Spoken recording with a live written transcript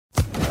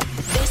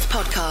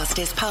podcast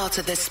is part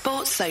of the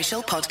Sports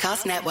Social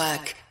Podcast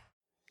Network.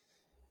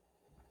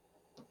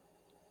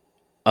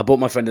 I bought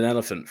my friend an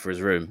elephant for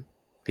his room.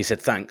 He said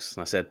thanks,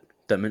 and I said,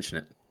 don't mention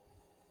it.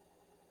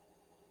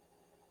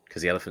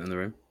 Because the elephant in the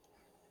room.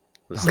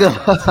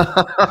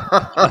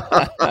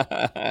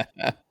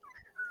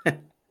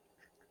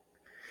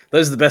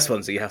 Those are the best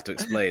ones that you have to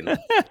explain. Yeah,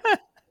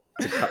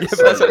 but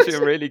that's actually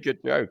a really good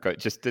joke. I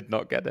just did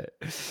not get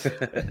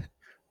it.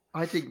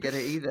 I didn't get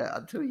it either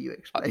until you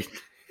explained.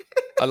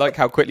 I like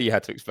how quickly you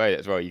had to explain it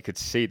as well. You could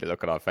see the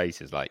look on our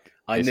faces, like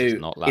I this knew is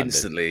not landed.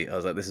 instantly. I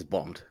was like, this is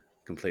bombed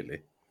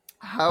completely.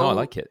 How? No, I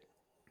like it.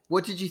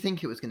 What did you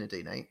think it was going to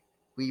do, Nate?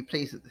 Were you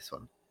pleased with this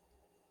one?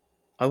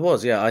 I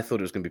was, yeah. I thought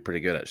it was going to be pretty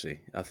good, actually.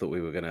 I thought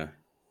we were going to,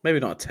 maybe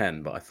not a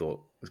 10, but I thought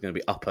it was going to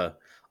be upper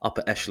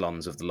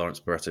echelons of the Lawrence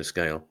Barretto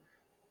scale.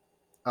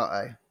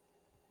 Uh-oh.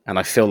 And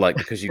I feel like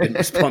because you didn't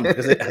respond,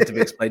 because it had to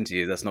be explained to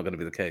you, that's not going to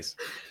be the case.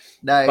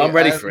 No, But I'm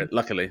ready for it,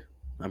 luckily.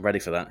 I'm ready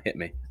for that. Hit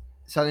me.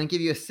 So I'm going to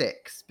give you a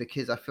 6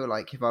 because I feel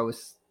like if I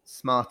was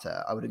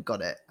smarter, I would have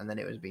got it and then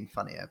it would have been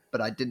funnier.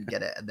 But I didn't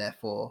get it and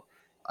therefore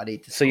I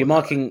need to... So you're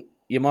marking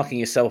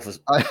yourself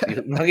as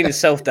you're marking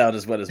yourself down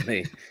as well as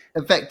me.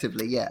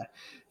 Effectively, yeah.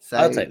 So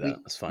I'll take that.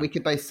 That's fine. We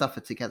could both suffer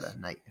together,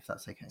 Nate, if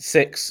that's okay.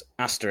 6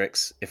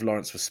 asterisks. If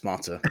Lawrence was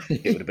smarter,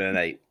 it would have been an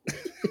 8.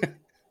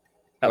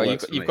 Well,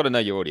 you've got to know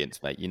your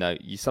audience, mate. You know,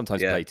 you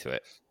sometimes play to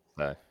it.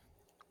 So.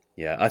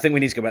 Yeah, I think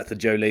we need to go back to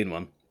the Jolene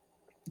one.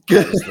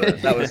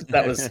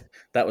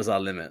 That was our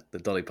limit. The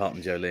Dolly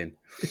Parton Jolene.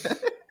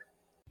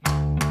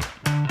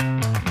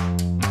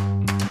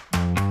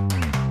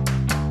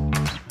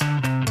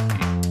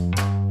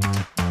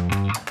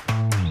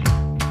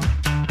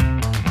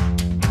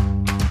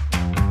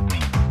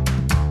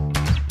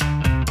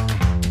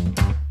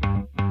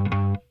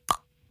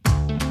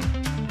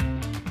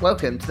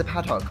 Welcome to the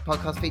Paddock,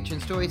 podcast featuring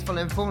stories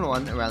following Formula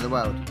One around the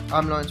world.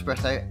 I'm Lawrence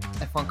Barretto,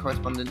 F1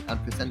 correspondent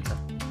and presenter.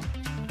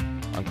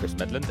 I'm Chris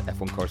Medland,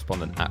 F1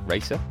 correspondent at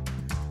Racer.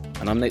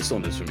 And I'm Nate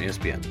Saunders from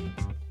ESPN.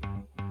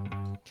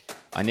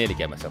 I nearly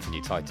gave myself a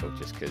new title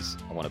just because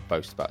I want to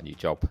boast about a new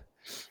job.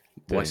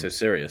 Why so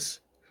serious?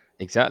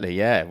 Exactly,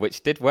 yeah,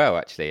 which did well,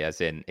 actually,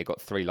 as in it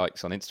got 3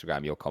 likes on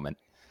Instagram, your comment.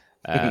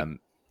 Nice.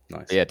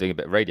 Yeah, doing a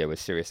bit of radio with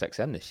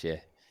SiriusXM this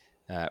year.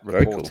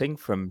 Reporting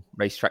from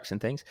racetracks and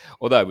things.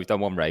 Although we've done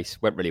one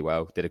race, went really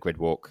well, did a grid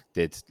walk,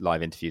 did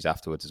live interviews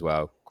afterwards as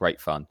well.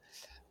 Great fun.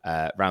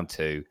 Round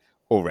 2,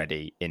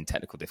 already in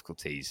technical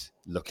difficulties,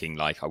 looking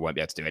like I won't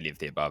be able to do any of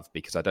the above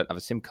because I don't have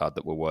a SIM card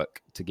that will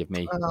work to give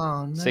me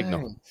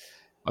signal.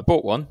 I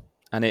bought one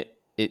and it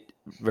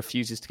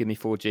refuses to give me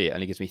 4G. It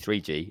only gives me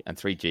 3G, and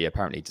 3G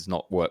apparently does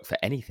not work for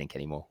anything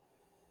anymore.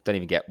 Don't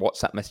even get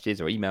WhatsApp messages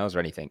or emails or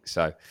anything.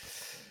 So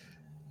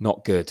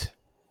not good.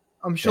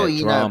 I'm sure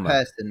you know a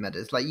person,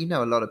 Meadows. Like, you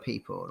know a lot of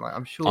people. Like,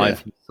 I'm sure you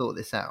can sort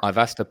this out. I've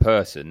asked a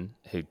person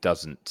who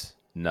doesn't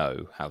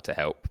know how to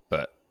help,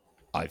 but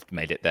I've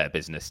made it their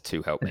business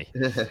to help me.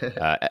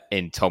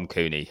 In Tom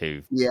Cooney,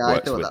 who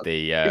works with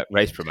the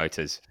race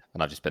promoters.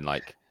 And I've just been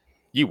like,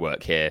 you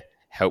work here,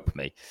 help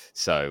me.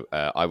 So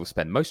I will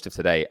spend most of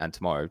today and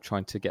tomorrow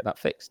trying to get that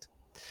fixed.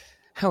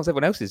 How's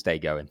everyone else's day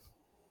going?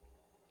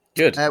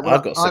 Good. I've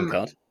got a SIM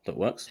card that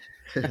works.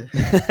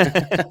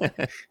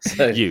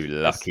 So, you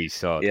lucky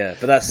sod. Yeah,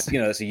 but that's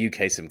it's a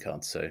UK SIM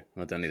card, so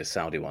I don't need a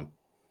Saudi one,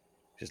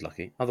 which is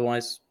lucky.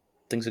 Otherwise,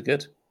 things are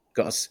good.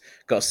 Got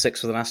a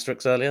 6 with an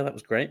asterisk earlier. That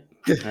was great.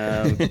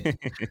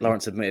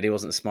 Lawrence admitted he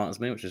wasn't as smart as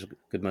me, which is a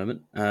good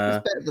moment.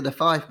 It's better than a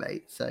 5,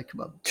 mate. So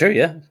come on. True,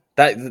 yeah.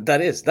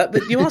 That is that.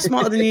 But you are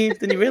smarter than you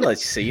realise.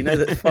 You see, you know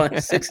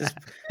that 6 is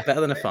better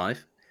than a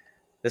 5.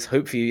 There's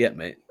hope for you yet,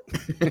 mate.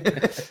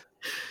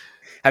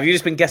 Have you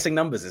just been guessing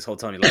numbers this whole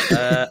time? You're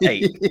like,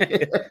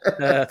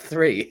 8,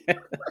 3.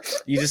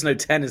 You just know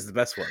 10 is the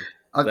best one.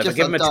 I've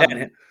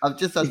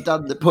just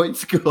undone the point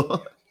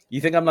score. You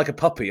think I'm like a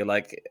puppy? You're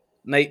like,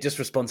 Nate just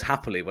responds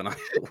happily when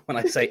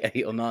I say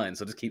 8 or 9,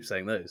 so just keep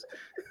saying those.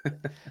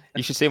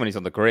 You should see him when he's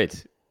on the grid,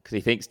 because he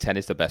thinks 10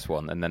 is the best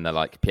one. And then they're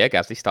like, Pierre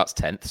Gasly starts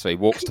 10th, so he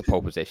walks to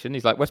pole position.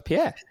 He's like, where's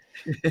Pierre?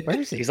 Where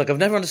is he? He's like, I've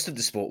never understood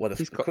the sport where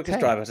the quickest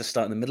driver has to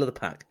start in the middle of the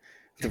pack.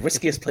 The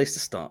riskiest place to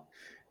start.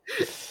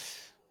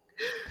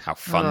 How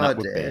fun that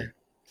would be.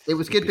 It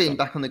was good being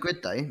back on the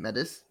grid, though,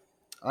 Meadows.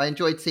 I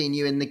enjoyed seeing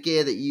you in the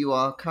gear that you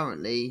are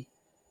currently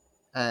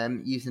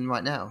using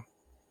right now.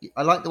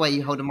 I like the way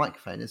you hold a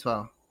microphone as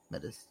well,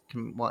 Meadows. I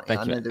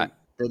know the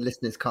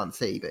listeners can't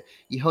see, but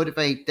you hold it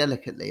very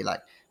delicately,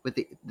 like with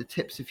the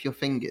tips of your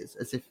fingers,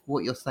 as if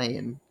what you're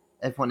saying,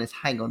 everyone is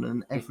hang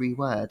on every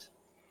word.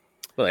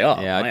 Well, they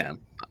are. Yeah, I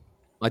am.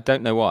 I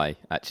don't know why,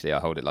 actually, I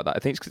hold it like that. I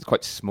think it's because it's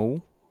quite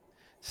small.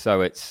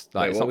 So it's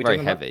like it's not very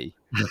heavy.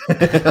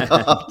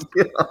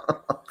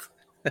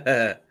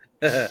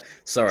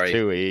 Sorry.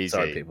 Too easy.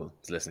 Sorry, people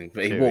listening.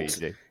 But he walked.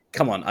 Easy.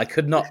 Come on, I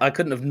couldn't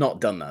have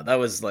not done that. That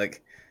was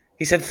like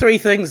he said 3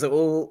 things that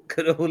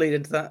could all lead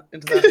into that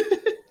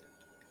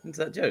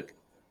joke.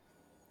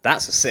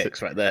 That's a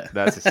 6 right there.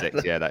 That's a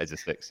 6. Yeah, that is a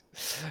 6.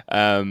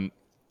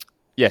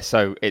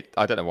 So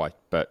I don't know why,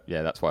 but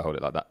yeah, that's why I hold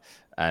it like that.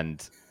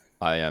 And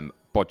I am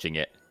bodging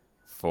it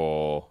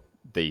for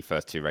the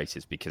first two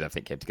races because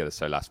everything came together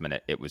so last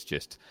minute. It was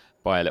just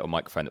buy a little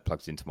microphone that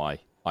plugs into my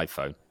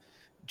iPhone,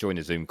 join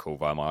a Zoom call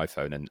via my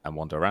iPhone and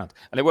wander around.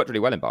 And it worked really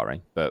well in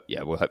Bahrain. But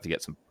yeah, we'll hope to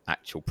get some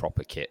actual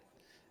proper kit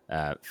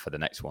for the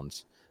next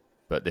ones.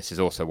 But this is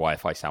also why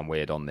if I sound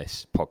weird on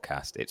this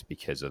podcast, it's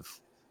because of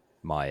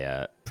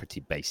my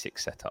pretty basic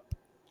setup.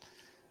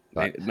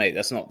 But, mate,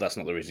 that's not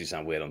the reason you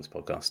sound weird on this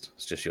podcast.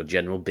 It's just your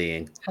general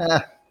being.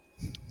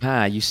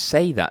 You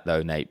say that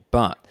though, Nate,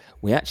 but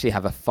we actually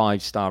have a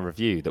 5-star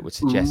review that would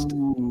suggest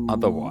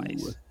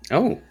otherwise.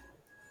 Oh,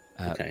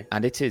 okay.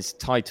 And it is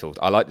titled,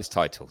 I like this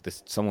title.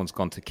 Someone's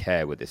gone to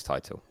care with this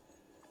title.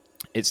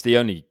 It's the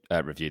only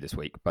review this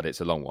week, but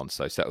it's a long one,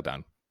 so settle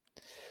down.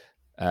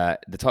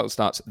 The title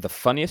starts, The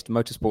Funniest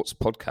Motorsports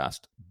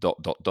Podcast, ...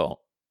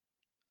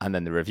 And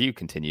then the review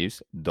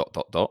continues, ...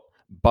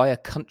 by a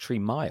country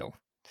mile.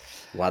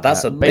 Wow,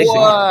 that's a big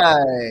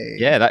one.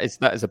 Yeah, that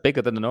is a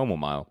bigger than a normal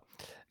mile.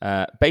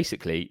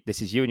 Basically,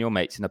 this is you and your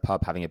mates in a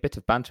pub having a bit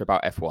of banter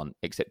about F1,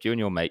 except you and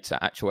your mates are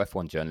actual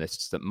F1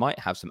 journalists that might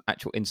have some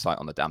actual insight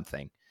on the damn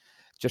thing.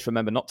 Just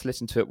remember not to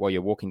listen to it while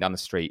you're walking down the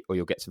street, or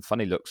you'll get some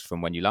funny looks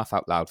from when you laugh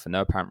out loud for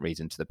no apparent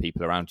reason to the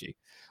people around you.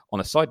 On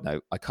a side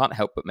note, I can't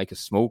help but make a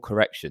small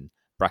correction,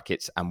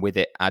 brackets, and with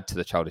it add to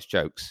the childish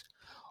jokes.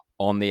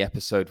 On the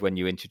episode when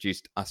you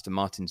introduced Aston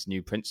Martin's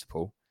new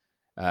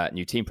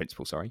team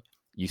principal,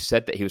 you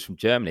said that he was from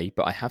Germany,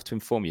 but I have to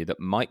inform you that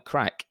Mike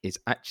Crack is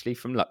actually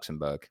from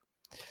Luxembourg.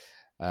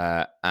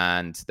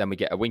 And then we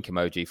get a wink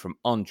emoji from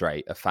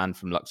Andre, a fan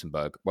from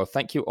Luxembourg. Well,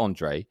 thank you,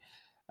 Andre,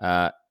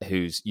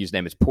 whose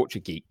username is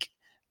Portugeek.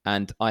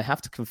 And I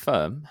have to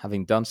confirm,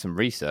 having done some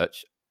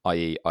research,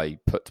 i.e. I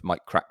put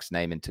Mike Crack's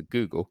name into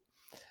Google.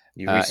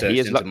 You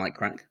researched into Mike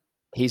Crack?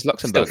 He's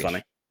Luxembourgish. Still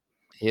funny.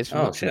 He is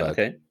from Luxembourg.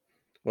 Shit, okay.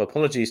 Well,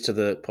 apologies to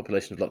the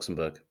population of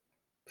Luxembourg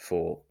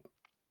for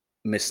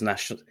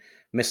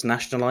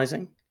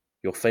misnationalizing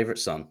your favourite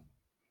son,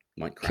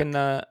 Mike Crack.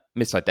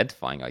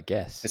 Misidentifying, I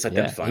guess.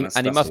 Misidentifying, yeah.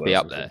 And he must be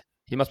up there.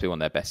 He must be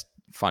one of their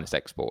finest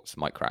exports,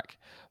 Mike Crack.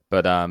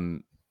 But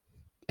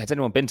has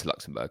anyone been to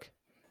Luxembourg?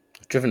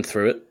 Driven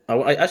through it.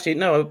 I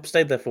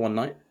stayed there for one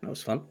night. That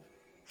was fun.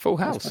 Full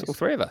house, nice. All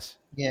three of us.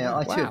 Yeah,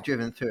 I too have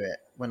driven through it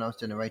when I was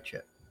doing a road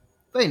trip.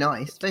 Very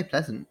nice, very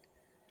pleasant.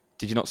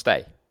 Did you not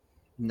stay?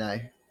 No,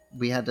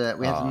 we had a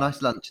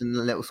nice lunch in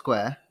the little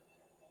square,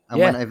 and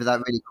went over that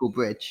really cool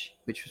bridge,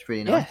 which was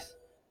really nice.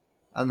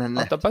 And then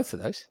left. I've done both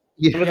of those.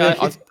 Yeah,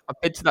 I've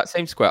been to that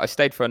same square. I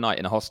stayed for a night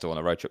in a hostel on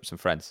a road trip with some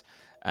friends,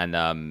 and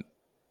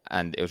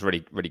it was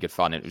really, really good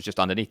fun. It was just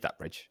underneath that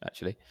bridge,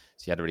 actually.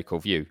 So you had a really cool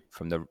view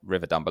from the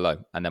river down below.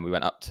 And then we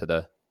went up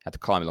had to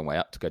climb a long way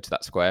up to go to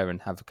that square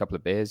and have a couple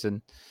of beers.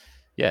 And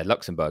yeah,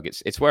 Luxembourg,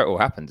 it's where it all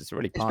happens. It's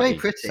really party. It's very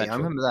pretty. Central. I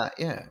remember that.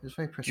 Yeah, it was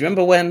very pretty. Do you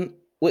remember when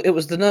it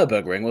was the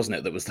Nürburgring, wasn't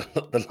it? That was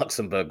the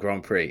Luxembourg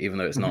Grand Prix, even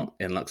though it's not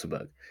in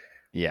Luxembourg.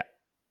 Yeah.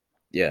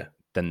 Yeah.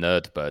 The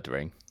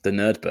Nürburgring. The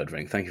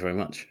Nürburgring. Thank you very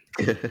much.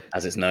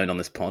 As it's known on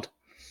this pod.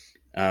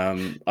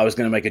 I was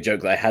going to make a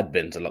joke that I had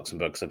been to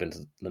Luxembourg because I've been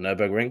to the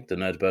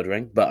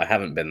Nürburgring, but I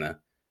haven't been there,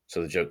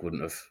 so the joke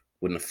wouldn't have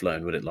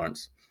flown, would it,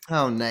 Lawrence?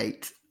 Oh,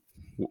 Nate.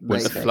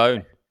 Wouldn't have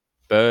flown.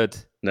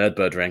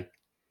 Nürburgring.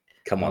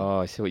 Come on.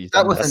 Oh, I see what you've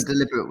done. That wasn't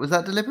deliberate. Was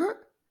that deliberate?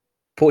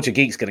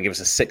 Portuguese's going to give us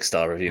a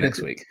 6-star review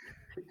next week.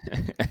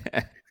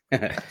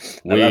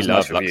 We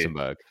love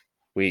Luxembourg.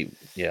 I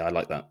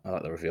like that. I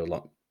like the review a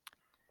lot.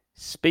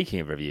 Speaking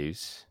of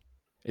reviews,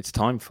 it's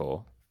time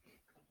for...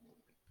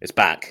 It's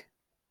back.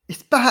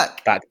 It's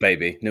back. Back,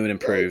 baby. New and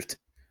improved.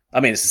 I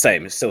mean, it's the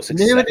same. It's still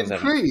 60 New seconds. New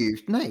and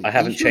improved? No. I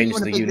haven't changed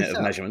the unit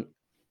of measurement.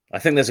 I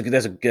think there's a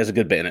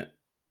good bit in it.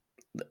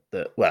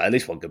 Well, at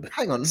least one good bit.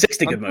 Hang on.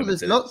 60 good moments.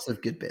 There's lots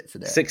of good bits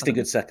in it. 60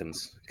 good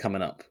seconds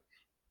coming up.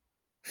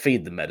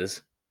 Feed the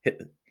metas.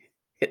 Hit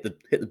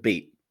the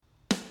beat.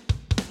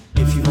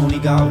 If you've only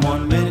got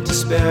 1 minute to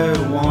spare,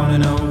 wanna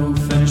know who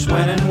finished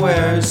when and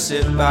where,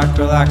 sit back,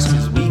 relax,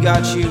 cause we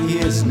got you.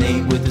 Here's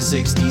Nate with the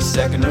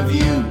 60-second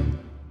review.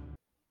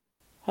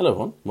 Hello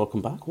everyone,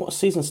 welcome back. What a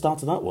season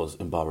starter that was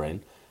in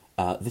Bahrain.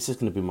 This is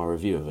going to be my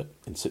review of it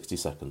in 60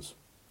 seconds,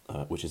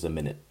 which is a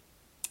minute,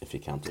 if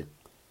you're counting.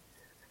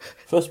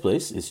 First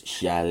place is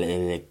Charles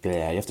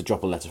Leclerc. You have to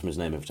drop a letter from his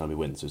name every time he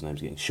wins, so his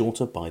name's getting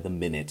shorter by the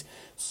minute.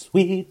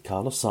 Sweet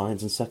Carlos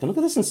Sainz in second. Look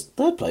at this in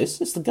third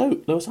place. It's the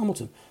GOAT, Lewis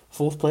Hamilton.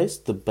 Fourth place,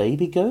 the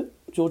baby GOAT,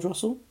 George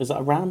Russell. Is that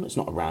a ram? It's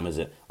not a ram, is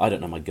it? I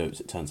don't know my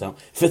goats, it turns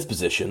out. Fifth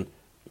position.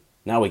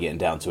 Now we're getting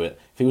down to it.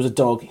 If he was a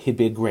dog, he'd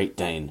be a Great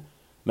Dane.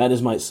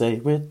 Matters might say,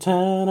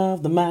 Return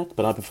of the Mac,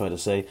 but I prefer to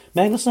say,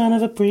 Magna son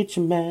of a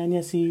preacher man,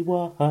 yes he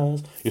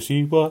was, yes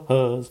he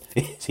was,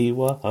 yes he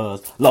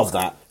was. Love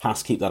that.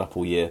 Has to keep that up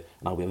all year,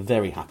 and I'll be a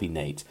very happy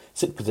Nate.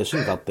 Sixth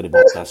position, Valtteri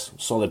Bottas.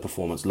 Solid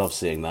performance, love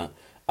seeing that.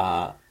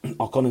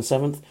 Ocon in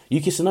seventh.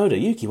 Yuki Tsunoda.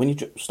 Yuki, when you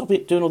stop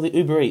doing all the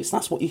Uber Eats,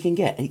 that's what you can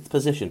get. Eighth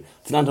position.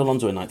 Fernando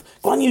Alonso in ninth.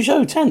 Guan Yu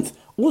Zhou, 10th.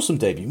 Awesome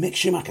debut. Mick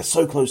Schumacher,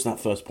 so close to that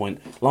first point.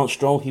 Lance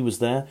Stroll, he was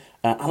there.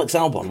 Alex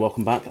Albon,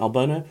 welcome back,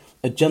 Albono.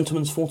 A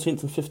gentleman's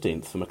 14th and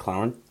 15th for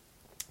McLaren.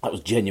 That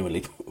was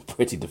genuinely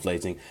pretty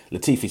deflating.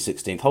 Latifi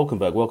 16th,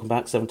 Hulkenberg, welcome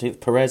back, 17th.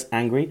 Perez,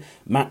 angry.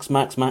 Max,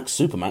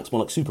 Super Max,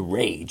 more like Super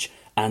Rage.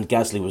 And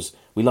Gasly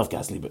we love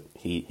Gasly, but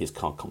his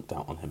car conked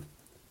out on him.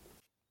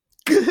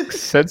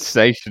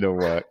 Sensational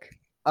work.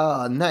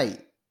 Oh, Nate.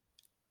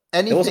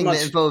 Anything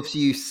that involves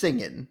you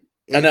singing.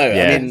 I know.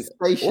 Yeah. I mean,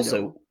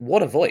 also,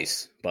 what a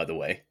voice, by the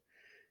way.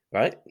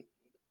 Right?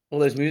 All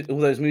those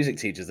music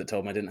teachers that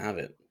told me I didn't have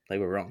it, they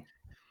were wrong.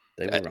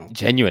 They were wrong.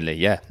 Genuinely,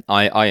 yeah.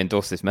 I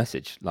endorse this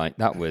message. Like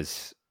that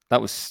was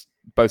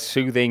both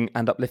soothing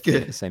and uplifting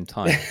at the same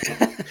time.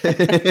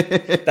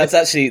 That's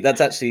actually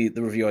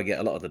the review I get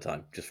a lot of the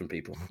time, just from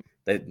people.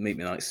 They meet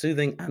me like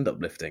soothing and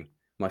uplifting.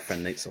 My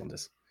friend Nate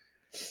Saunders.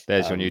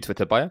 There's your new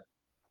Twitter bio.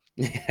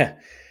 Yeah.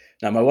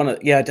 Now my one.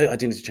 Yeah, I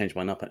do need to change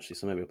mine up actually,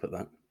 so maybe I'll put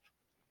that.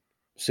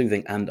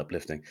 Soothing and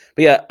uplifting.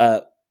 But yeah,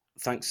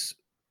 thanks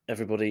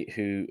everybody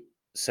who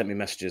sent me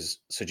messages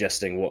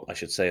suggesting what I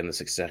should say in the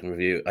 60-second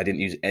review. I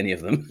didn't use any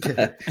of them,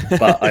 but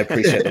I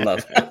appreciate the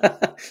love.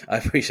 I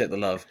appreciate the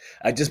love.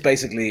 I just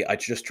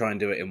try and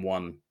do it in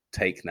one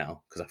take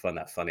now because I find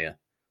that funnier.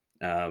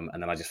 And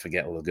then I just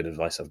forget all the good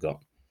advice I've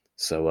got.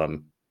 So,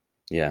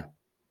 yeah.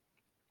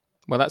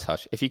 Well, that's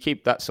hush. If you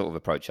keep that sort of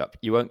approach up,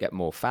 you won't get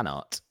more fan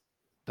art.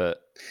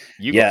 But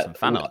you got some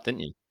fan art, didn't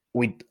you?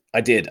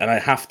 I did, and I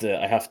have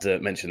to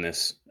mention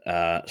this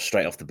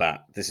straight off the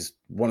bat. This is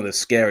one of the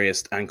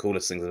scariest and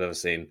coolest things I've ever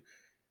seen.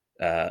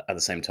 At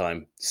the same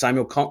time,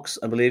 Samuel Cox,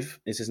 I believe,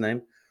 is his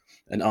name,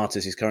 an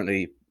artist. He's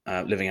currently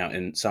living out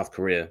in South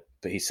Korea,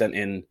 but he sent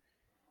in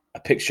a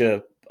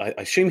picture. I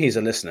assume he's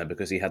a listener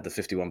because he had the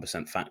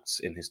 51% facts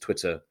in his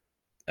Twitter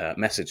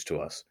message to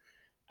us,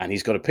 and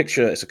he's got a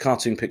picture. It's a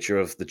cartoon picture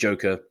of the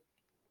Joker.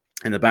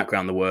 In the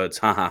background, the words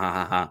 "ha ha ha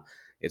ha ha."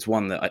 It's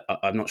one that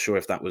I'm not sure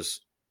if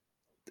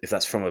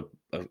that's from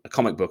a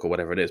comic book or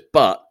whatever it is.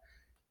 But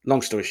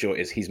long story short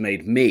is he's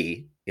made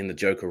me in the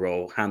Joker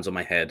role, hands on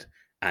my head,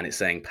 and it's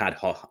saying pad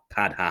ha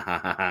ha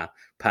ha,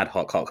 pad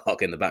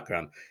hock in the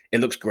background. It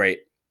looks great.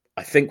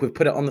 I think we've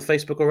put it on the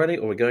Facebook already,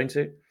 or we're going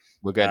to.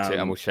 We're going to,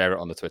 and we'll share it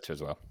on the Twitter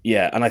as well.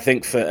 Yeah, and I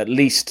think for at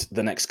least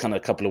the next kind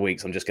of couple of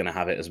weeks, I'm just going to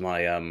have it as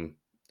my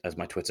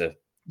Twitter.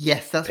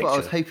 Yes, that's picture. What I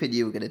was hoping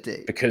you were going to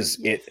do. Because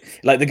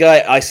like the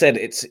guy, I said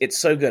it's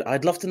so good.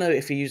 I'd love to know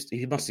if he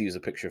must have used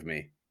a picture of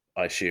me.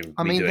 I assume.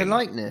 I mean, the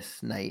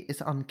likeness, Nate,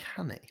 is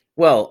uncanny.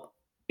 Well,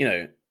 I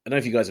don't know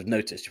if you guys have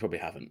noticed. You probably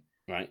haven't,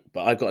 right?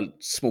 But I've got a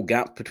small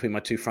gap between my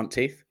two front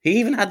teeth. He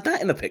even had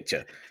that in the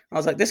picture. I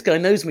was like, this guy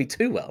knows me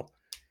too well.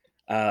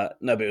 No,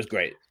 but it was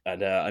great.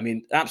 And I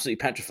mean, absolutely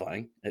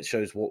petrifying. It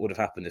shows what would have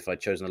happened if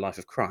I'd chosen a life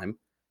of crime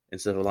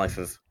instead of a life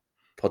of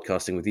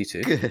podcasting with you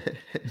two.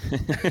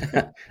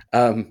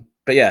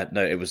 But yeah,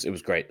 no, it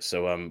was great.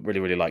 So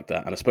really, really liked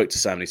that. And I spoke to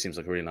Sam, and he seems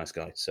like a really nice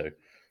guy. So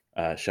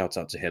shout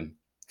out to him.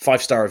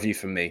 5-star review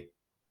from me.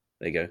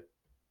 There you go.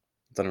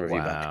 I've done a review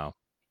back.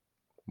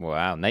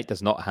 Wow. Nate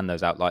does not hand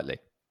those out lightly.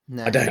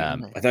 No, I don't.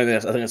 I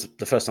think that's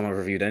the first time I've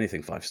reviewed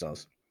anything 5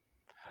 stars.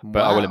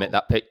 But I will admit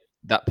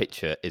that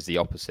picture is the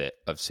opposite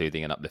of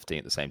soothing and uplifting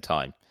at the same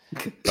time.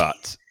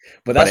 But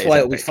that's why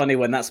it'll be funny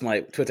when that's my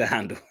Twitter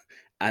handle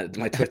and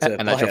my Twitter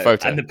and that's your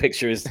photo, and the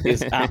picture is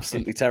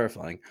absolutely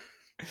terrifying.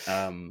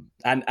 And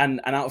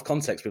out of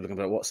context, people are going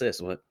to be like, "What's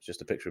this?" Well, it's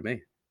just a picture of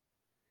me.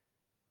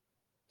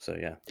 So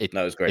yeah, it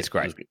was great. It's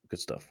great. It was good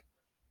stuff.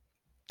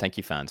 Thank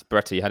you, fans.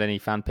 Beretta, you had any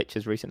fan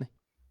pictures recently?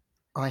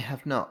 I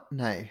have not.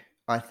 No,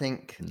 I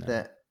think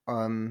that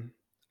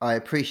I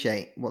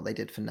appreciate what they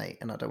did for Nate,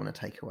 and I don't want to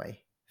take away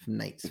from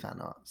Nate's fan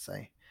art. So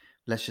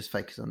let's just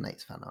focus on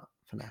Nate's fan art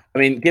for now. I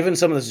mean, given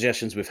some of the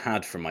suggestions we've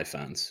had from my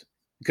fans,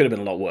 it could have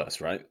been a lot worse,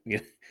 right?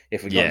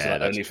 If we got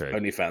into like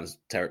only fans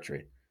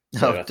territory.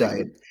 So I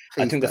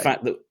think the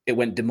fact that it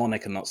went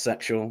demonic and not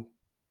sexual,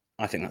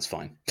 I think that's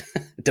fine.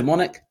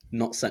 Demonic,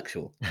 not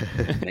sexual.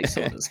 Nate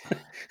Saunders.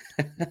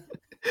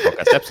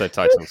 Podcast episode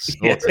title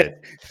sorted.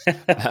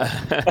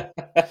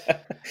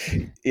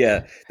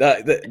 Yeah,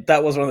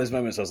 that was one of those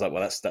moments. I was like,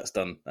 well, that's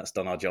done. That's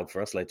done our job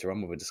for us. Later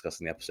on, when we're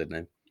discussing the episode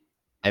name,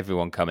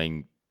 everyone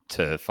coming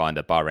to find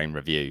a Bahrain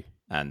review,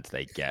 and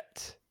they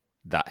get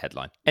that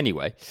headline.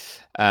 Anyway,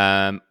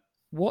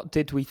 what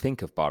did we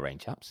think of Bahrain,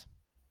 chaps?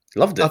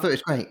 Loved it. I thought it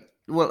was great.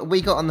 Well,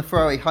 we got on the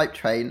Ferrari hype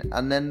train,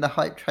 and then the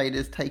hype train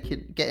is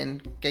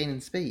gaining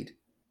speed.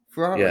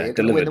 Ferrari are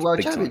going to win the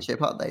World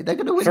Championship, aren't they? They're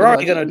going to win.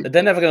 Ferrari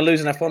they're never going to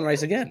lose an F1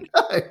 race again.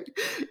 No,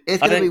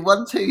 it's going to be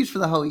 1-2s for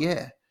the whole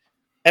year.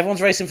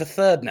 Everyone's racing for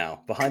third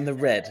now, behind the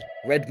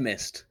red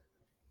mist.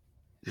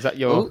 Is that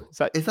your?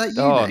 Is that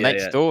you? Oh,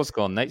 Nate's door's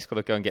gone. Nate's got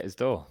to go and get his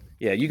door.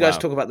 Yeah, you guys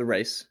talk about the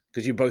race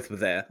because you both were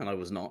there and I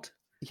was not.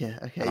 Yeah,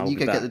 okay. You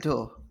go get the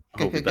door.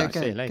 Go.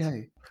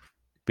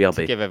 BRB.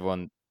 To give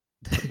everyone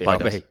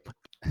BRB.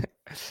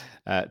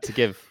 To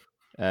give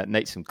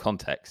Nate some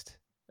context,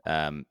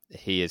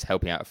 he is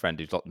helping out a friend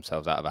who's locked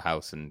themselves out of a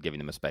house and giving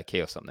them a spare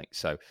key or something.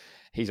 So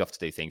he's off to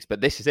do things.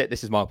 But this is it.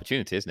 This is my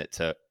opportunity, isn't it,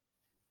 to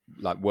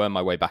like worm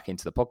my way back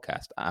into the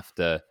podcast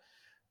after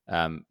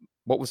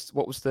what was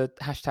the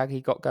hashtag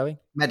he got going?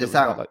 Medis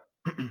out.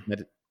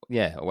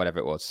 Yeah, or whatever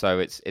it was. So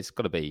it's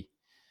got to be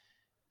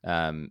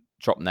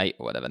drop Nate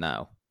or whatever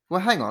now. Well,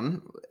 hang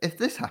on. If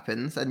this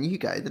happens and you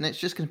go, then it's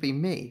just going to be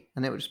me,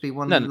 and it will just be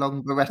one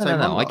long Barretto No.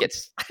 monologue.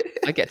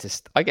 I get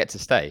to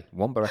stay.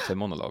 One Barretto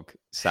monologue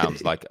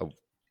sounds like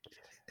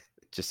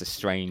just a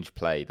strange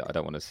play that I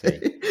don't want to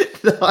see.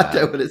 No, I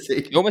don't want to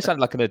see. You almost sound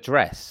like an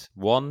address.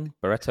 One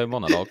Barretto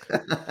monologue.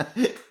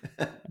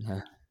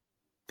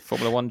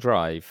 Formula One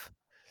drive.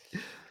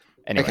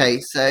 Anyway. Okay,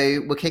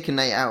 so we're kicking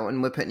Nate out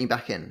and we're putting you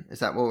back in. Is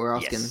that what we're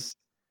asking?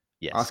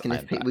 Yes. Asking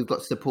if we've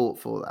got support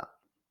for that.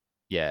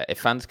 Yeah, if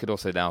fans could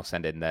also now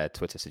send in their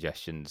Twitter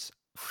suggestions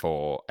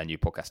for a new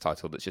podcast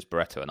title that's just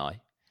Barretto and I.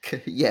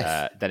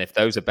 Yes. Then if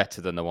those are better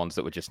than the ones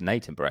that were just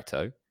Nate and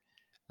Barretto,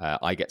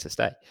 I get to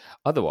stay.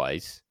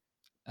 Otherwise,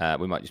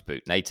 we might just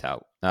boot Nate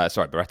out.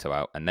 Barretto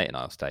out, and Nate and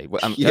I will stay.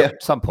 Well,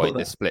 at some point,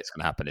 this split's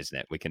going to happen, isn't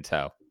it? We can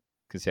tell.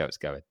 Can see how it's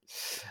going.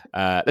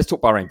 Let's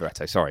talk Bahrain,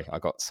 Barretto. Sorry, I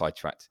got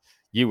sidetracked.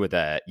 You were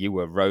there. You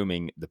were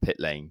roaming the pit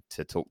lane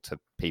to talk to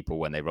people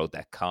when they rolled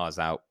their cars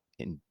out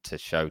to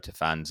show to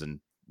fans and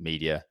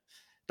media.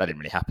 That didn't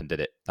really happen,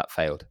 did it? That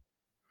failed.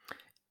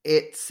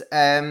 It's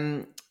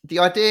the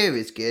idea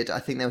is good. I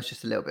think there was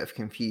just a little bit of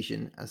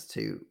confusion as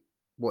to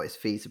what is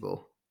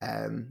feasible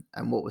and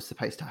what was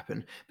supposed to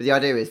happen. But the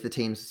idea is the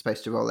teams are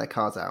supposed to roll their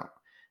cars out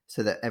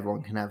so that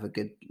everyone can have a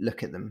good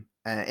look at them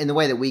in the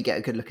way that we get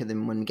a good look at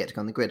them when we get to go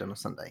on the grid on a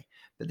Sunday.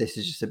 But this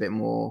is just a bit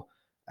more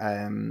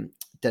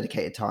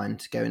dedicated time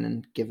to go in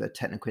and give a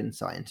technical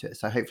insight into it.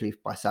 So hopefully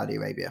by Saudi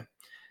Arabia,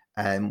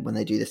 when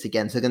they do this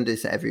again. So they're going to do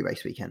this at every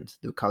race weekend.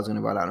 The cars are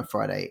going to roll out on a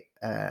Friday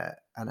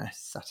and a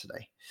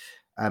Saturday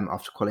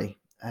after quali.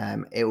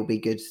 It will be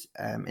good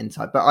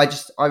insight. But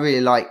I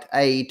really liked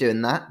A,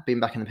 doing that, being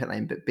back in the pit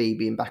lane, but B,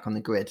 being back on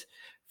the grid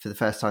for the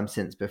first time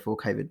since before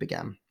COVID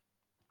began.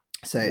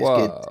 So it's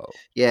good.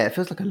 Yeah, it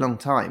feels like a long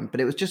time, but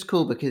it was just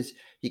cool because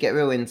you get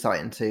real insight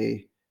into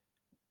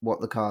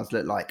what the cars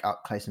look like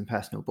up close and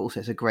personal, but also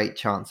it's a great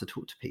chance to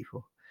talk to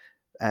people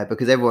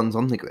because everyone's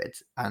on the grid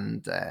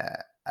and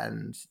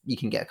you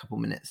can get a couple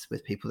minutes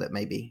with people that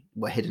maybe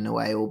were hidden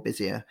away or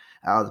busier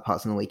at other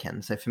parts on the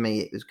weekend. So for me,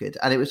 it was good.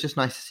 And it was just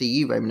nice to see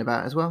you roaming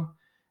about as well,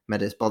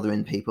 Meadows,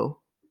 bothering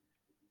people.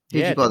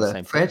 Did you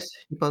bother? Fred?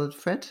 You bothered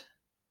Fred?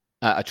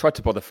 I tried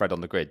to bother Fred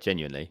on the grid,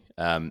 genuinely.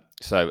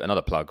 So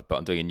another plug, but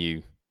I'm doing a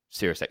new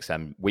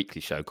SiriusXM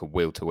weekly show called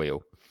Wheel to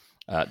Wheel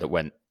that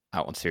went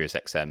out on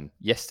SiriusXM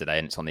yesterday,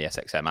 and it's on the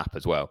SXM app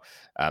as well,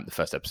 the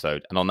first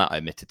episode. And on that, I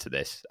admitted to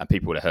this, and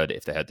people would have heard it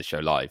if they heard the show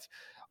live.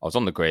 I was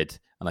on the grid,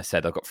 and I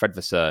said, I've got Fred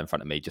Vasseur in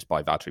front of me just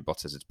by Valtteri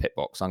Bottas' pit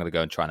box. So I'm going to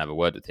go and try and have a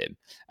word with him.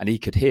 And he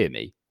could hear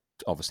me,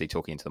 obviously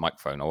talking into the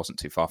microphone. I wasn't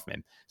too far from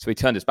him. So he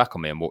turned his back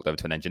on me and walked over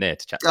to an engineer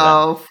to chat to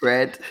them.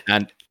 Fred.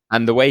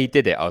 And the way he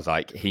did it, I was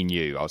like, he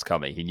knew I was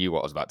coming. He knew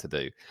what I was about to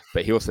do.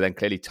 But he also then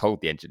clearly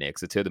told the engineer,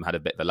 because the two of them had a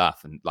bit of a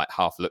laugh and like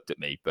half looked at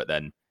me, but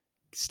then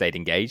stayed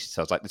engaged.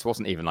 So I was like, this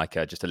wasn't even like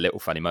just a little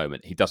funny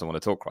moment. He doesn't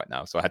want to talk right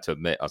now. So I had to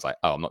admit, I was like,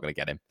 I'm not going to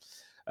get him.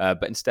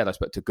 But instead, I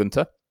spoke to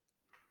Gunter.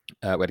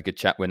 We had a good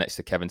chat. We're next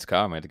to Kevin's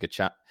car, and we had a good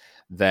chat.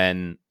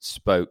 Then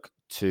spoke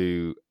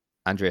to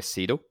Andreas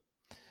Seidel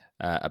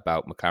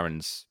about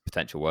McLaren's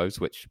potential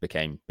woes, which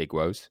became big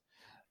woes.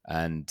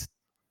 And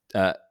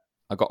I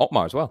got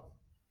Otmar as well.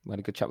 We had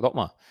a good chat with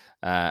Otmar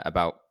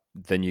about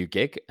the new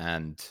gig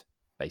and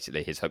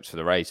basically his hopes for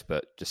the race,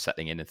 but just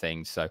settling in and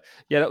things. So,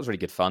 yeah, that was really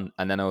good fun.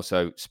 And then I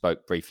also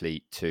spoke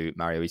briefly to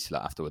Mario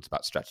Isola afterwards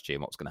about strategy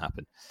and what's going to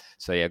happen.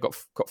 So, yeah, got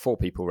 4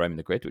 people roaming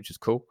the grid, which was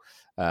cool.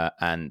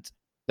 And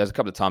there's a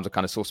couple of times I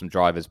kind of saw some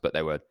drivers, but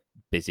they were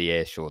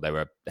busy-ish or they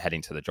were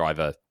heading to the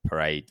driver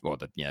parade or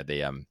the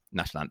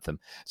national anthem.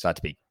 So I had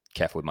to be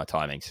careful with my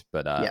timings.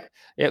 But yeah,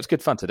 it was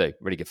good fun to do.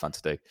 Really good fun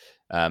to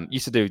do.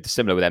 Used to do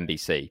similar with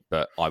NBC,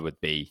 but I would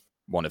be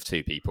one of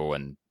 2 people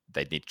and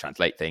they'd need to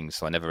translate things.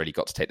 So I never really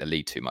got to take the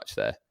lead too much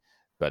there.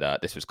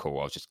 But this was cool.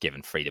 I was just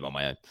given freedom on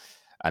my own.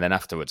 And then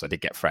afterwards, I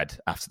did get Fred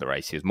after the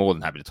race. He was more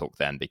than happy to talk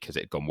then because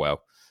it had gone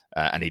well.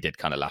 And he did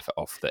kind of laugh it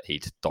off that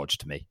he'd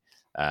dodged me.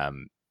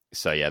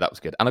 So yeah, that was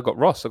good. And I got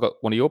Ross. I got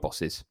one of your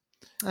bosses.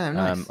 Oh,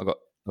 nice. I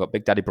got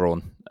Big Daddy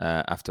Braun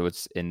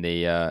afterwards in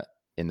the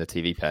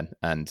TV pen,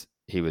 and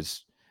he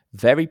was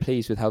very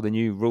pleased with how the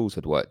new rules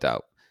had worked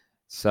out.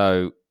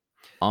 So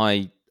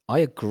I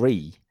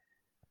agree,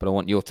 but I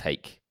want your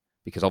take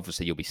because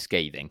obviously you'll be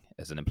scathing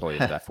as an employee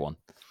of F1.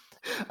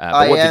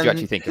 But what did you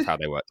actually think of how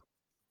they worked?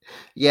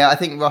 Yeah, I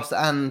think Ross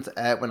and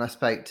when I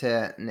spoke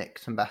to Nick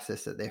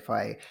Tambassis at the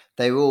FIA,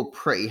 they were all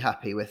pretty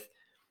happy with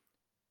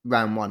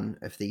round 1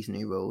 of these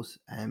new rules.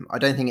 I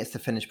don't think it's the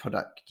finished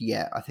product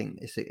yet. I think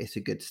it's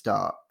a good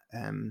start.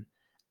 And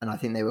I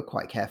think they were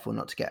quite careful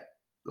not to get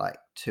like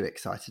too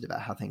excited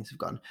about how things have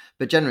gone.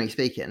 But generally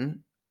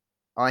speaking,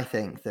 I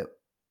think that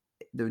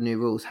the new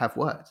rules have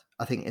worked.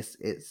 I think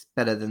it's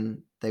better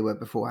than they were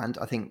beforehand.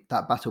 I think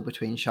that battle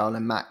between Charles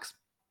and Max,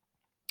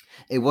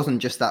 it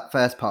wasn't just that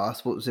first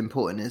pass. What was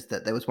important is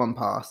that there was one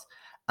pass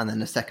and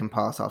then a second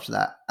pass after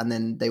that. And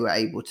then they were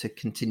able to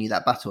continue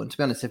that battle. And to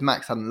be honest, if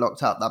Max hadn't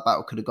locked up, that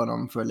battle could have gone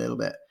on for a little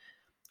bit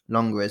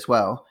longer as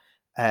well.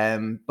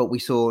 But we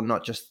saw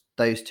not just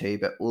those two,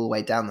 but all the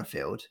way down the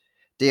field,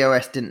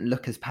 DRS didn't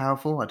look as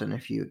powerful. I don't know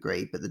if you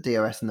agree, but the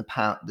DRS and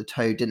the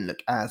toe didn't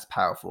look as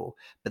powerful,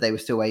 but they were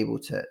still able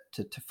to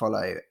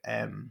follow.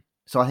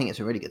 So I think it's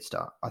a really good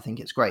start. I think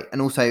it's great.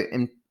 And also,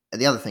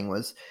 the other thing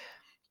was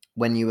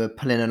when you were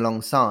pulling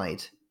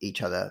alongside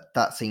each other,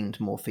 that seemed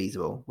more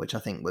feasible, which I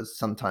think was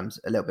sometimes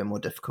a little bit more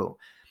difficult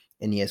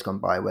in years gone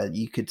by, where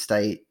you could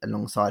stay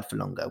alongside for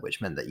longer,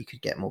 which meant that you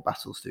could get more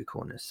battles through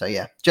corners. So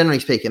yeah, generally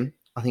speaking,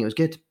 I think it was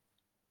good.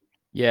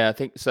 Yeah, I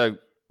think so.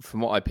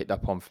 From what I picked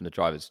up on from the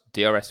drivers,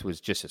 DRS was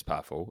just as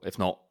powerful, if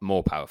not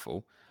more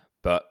powerful,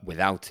 but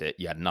without it,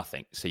 you had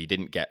nothing. So you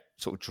didn't get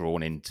sort of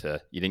drawn into,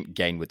 you didn't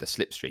gain with the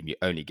slipstream, you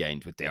only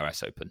gained with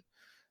DRS open.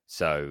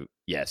 So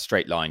yeah,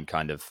 straight line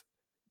kind of,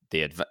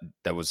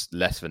 there was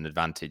less of an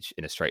advantage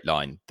in a straight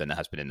line than there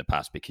has been in the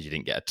past because you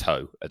didn't get a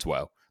toe as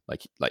well.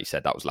 Like you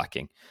said, that was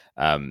lacking.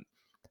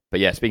 But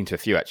yeah, speaking to a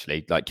few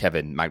actually, like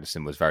Kevin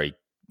Magnussen was very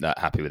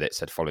happy with it,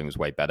 said following was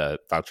way better.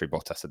 Valtteri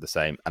Bottas said the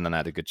same. And then I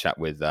had a good chat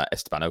with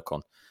Esteban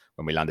Ocon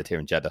when we landed here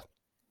in Jeddah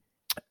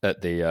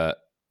at the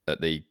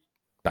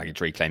baggage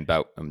reclaim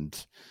belt.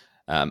 And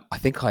I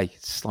think I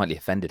slightly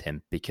offended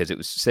him because it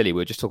was silly.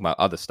 We were just talking about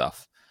other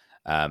stuff,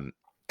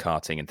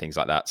 karting and things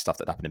like that, stuff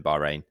that happened in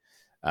Bahrain.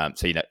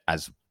 So, you know,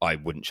 as I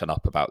wouldn't shut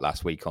up about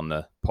last week on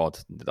the pod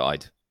that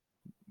I'd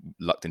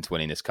lucked into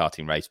winning this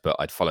karting race, but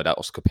I'd followed out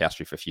Oscar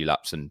Piastri for a few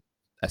laps and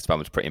Esteban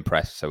was pretty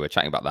impressed. So we're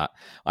chatting about that.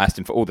 I asked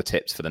him for all the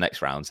tips for the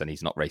next rounds and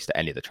he's not raced at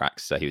any of the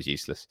tracks, so he was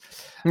useless.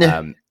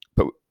 Yeah.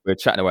 But we're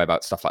chatting away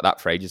about stuff like that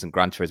for ages and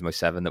Gran Turismo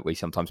 7 that we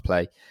sometimes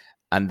play.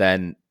 And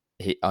then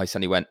I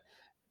suddenly went,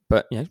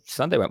 but, you know,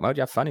 Sunday went well. Did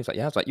you have fun? He was like,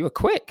 yeah. I was like, you were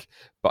quick.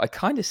 But I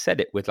kind of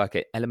said it with like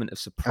an element of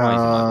surprise.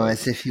 Oh,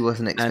 as if he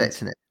wasn't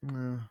expecting it.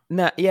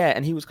 Nah, yeah.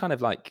 And he was kind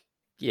of like,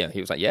 yeah,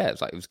 he was like, yeah,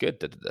 it was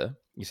good.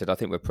 He said, I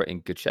think we're pretty in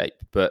good shape.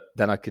 But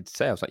then I could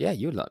say, I was like, yeah,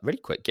 you were like really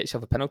quick. Get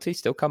yourself a penalty,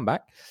 still come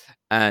back.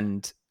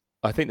 And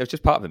I think there's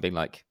just part of him being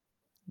like,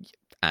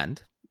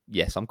 and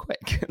yes, I'm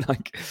quick.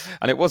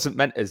 And it wasn't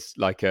meant as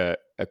like a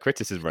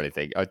criticism or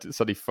anything. I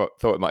suddenly thought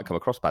it might come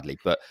across badly.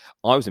 But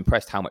I was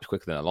impressed how much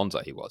quicker than Alonso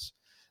he was.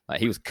 Like,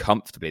 he was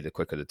comfortably the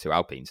quicker of the two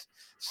Alpines.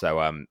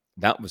 So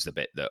that was the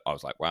bit that I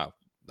was like, wow,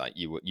 like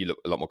you look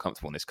a lot more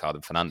comfortable in this car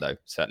than Fernando.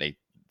 Certainly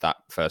that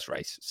first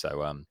race.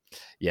 So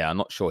yeah, I'm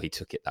not sure he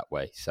took it that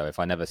way. So if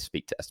I never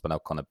speak to Esteban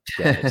Ocon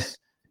again,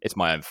 it's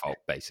my own fault,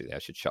 basically. I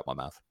should shut my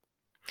mouth.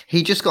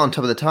 He just got on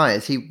top of the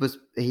tyres.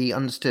 He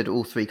understood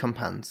all three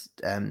compounds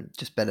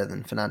just better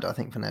than Fernando. I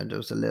think Fernando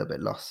was a little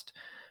bit lost.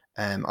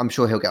 I'm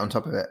sure he'll get on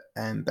top of it,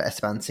 but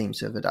Esteban seems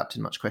to have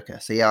adapted much quicker.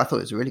 So yeah, I thought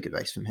it was a really good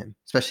race from him,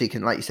 especially,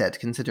 like you said,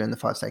 considering the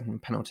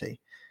 5-second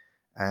penalty.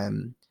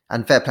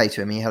 And fair play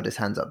to him. He held his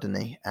hands up,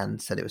 didn't he?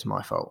 And said it was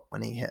my fault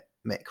when he hit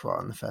Mick right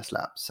on the first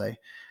lap. So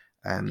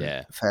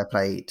yeah, fair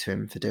play to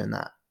him for doing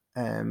that.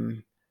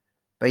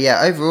 But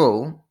yeah,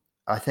 overall,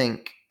 I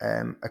think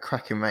a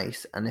cracking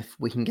race. And if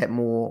we can get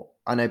more,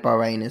 I know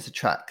Bahrain is a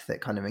track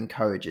that kind of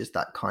encourages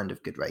that kind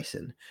of good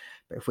racing.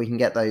 But if we can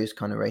get those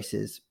kind of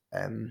races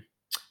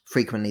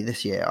frequently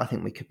this year, I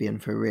think we could be in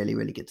for a really,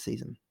 really good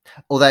season.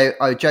 Although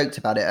I joked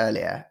about it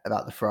earlier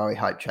about the Ferrari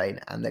hype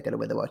train and they're going to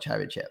win the World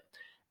Championship.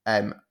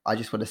 I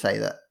just want to say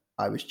that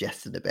I was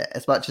jesting a bit.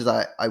 As much as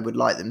I would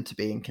like them to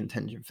be in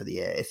contention for the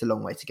year, it's a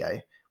long way to go.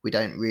 We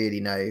don't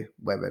really know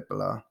where Red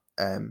Bull are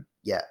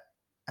yet.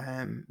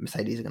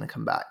 Mercedes are going to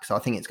come back. So I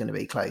think it's going to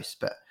be close,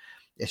 but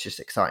it's just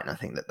exciting. I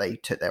think that they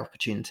took their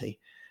opportunity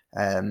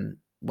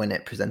when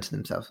it presented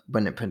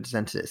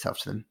itself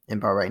to them in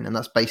Bahrain. And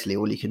that's basically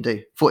all you can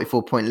do.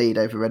 44-point lead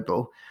over Red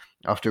Bull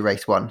after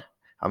race one.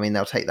 I mean,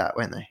 they'll take that,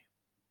 won't they?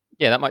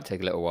 Yeah, that might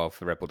take a little while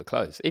for Red Bull to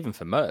close. Even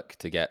for Merck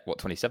to get,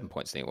 27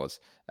 points I think it was.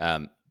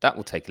 That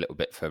will take a little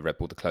bit for Red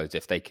Bull to close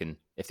if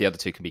the other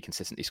two can be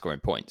consistently scoring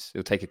points.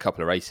 It'll take a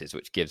couple of races,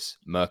 which gives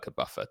Merck a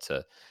buffer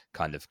to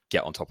kind of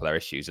get on top of their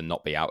issues and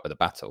not be out of the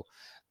battle.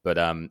 But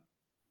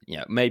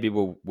maybe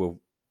we'll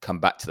come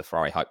back to the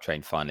Ferrari hype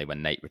train finally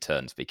when Nate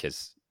returns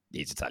because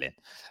he's Italian.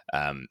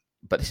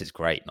 But this is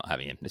great not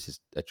having him. This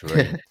is a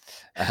dream.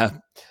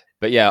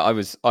 But yeah, I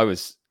was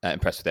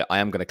impressed with it. I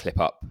am going to clip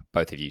up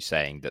both of you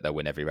saying that they'll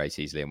win every race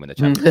easily and win the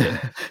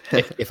championship.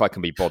 if I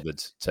can be bothered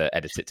to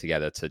edit it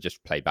together to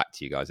just play back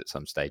to you guys at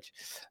some stage.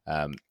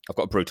 I've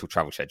got a brutal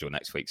travel schedule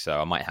next week, so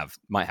I might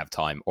have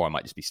time, or I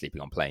might just be sleeping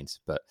on planes.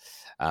 But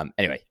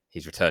anyway,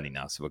 he's returning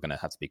now, so we're going to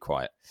have to be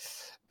quiet.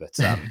 But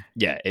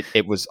yeah,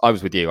 it was. I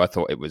was with you. I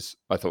thought it was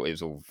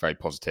all very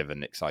positive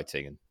and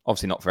exciting, and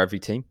obviously not for every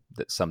team.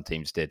 That some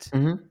teams did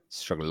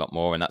struggle a lot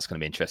more, and that's going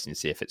to be interesting to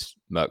see if it's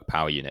Merck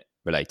Power Unit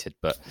related.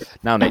 But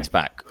now Nate's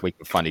back, we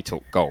can finally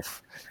talk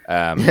golf.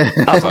 No,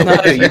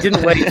 you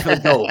didn't wait for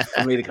the golf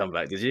for me to come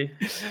back, did you?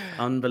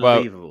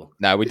 Unbelievable. Well,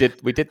 no, we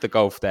did the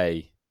golf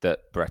day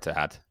that Beretta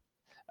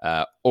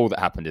had. All that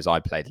happened is I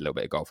played a little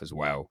bit of golf as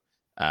well,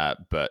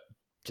 but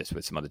just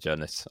with some other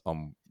journalists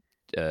on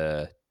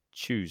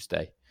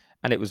Tuesday.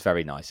 And it was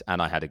very nice, and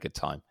I had a good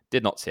time.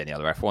 Did not see any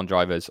other F1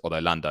 drivers, although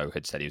Lando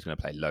had said he was going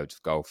to play loads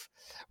of golf.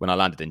 When I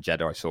landed in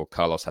Jeddah, I saw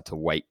Carlos had to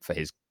wait for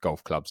his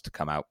golf clubs to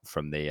come out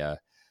from the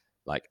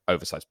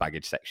oversized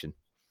baggage section.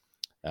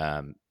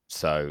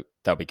 So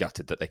they'll be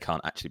gutted that they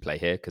can't actually play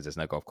here because there's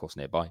no golf course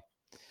nearby.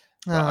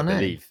 Oh,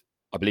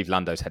 I believe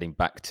Lando's heading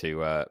back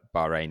to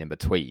Bahrain in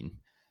between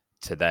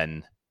to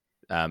then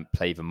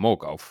play even more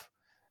golf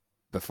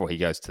before he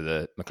goes to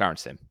the McLaren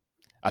Sim.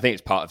 I think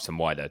it's part of some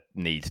wider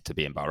need to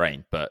be in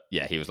Bahrain, but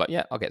yeah, he was like,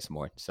 "Yeah, I'll get some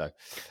more in." So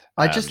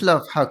I just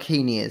love how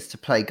keen he is to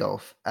play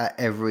golf at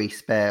every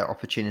spare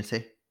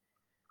opportunity.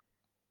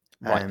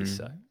 Rightly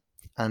so.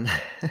 And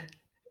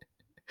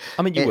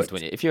I mean, you would,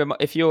 wouldn't you?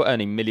 If you're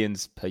earning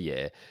millions per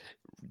year,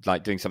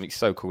 like doing something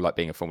so cool like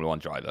being a Formula One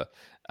driver,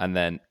 and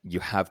then you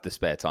have the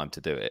spare time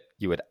to do it,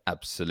 you would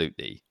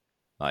absolutely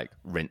like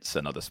rinse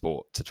another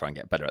sport to try and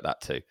get better at that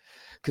too.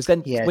 Because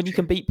then when you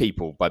can beat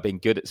people by being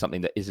good at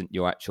something that isn't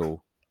your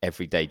actual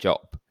everyday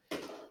job,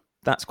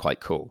 that's quite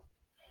cool.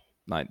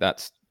 Like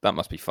that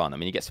must be fun. I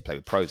mean, he gets to play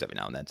with pros every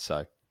now and then,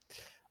 so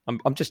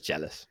I'm just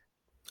jealous.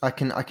 I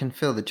can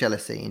feel the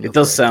jealousy. It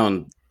does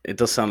sound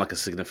like a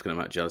significant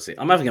amount of jealousy.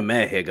 I'm having a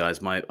mare here, guys.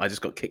 I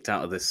just got kicked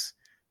out of this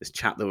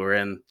chat that we're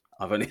in.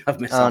 I've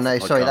missed. Oh no,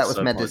 sorry, that was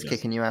Meadows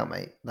kicking you out,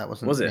 mate. That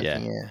wasn't. Was it?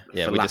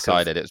 Yeah. We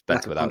decided it was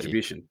better without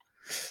contribution. You.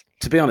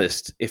 To be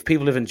honest, if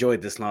people have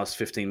enjoyed this last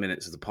 15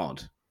 minutes of the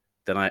pod,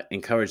 then I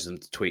encourage them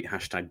to tweet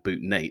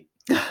 #BootNate,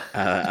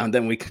 and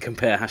then we can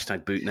compare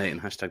 #BootNate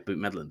and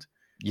 #BootMedland.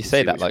 You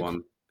say that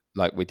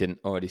like we didn't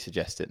already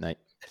suggest it, Nate.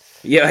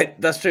 Yeah,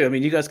 that's true. I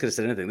mean, you guys could have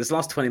said anything. This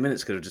last 20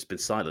 minutes could have just been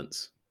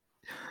silence.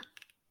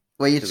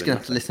 Well, you're just going to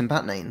have to listen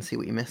back, Nate, and see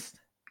what you missed.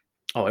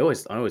 Oh, I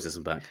always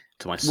listen back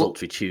to my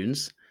sultry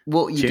tunes.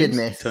 What you did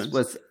miss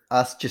was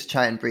us just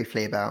chatting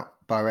briefly about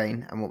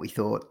Bahrain and what we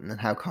thought, and then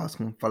how cars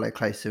can follow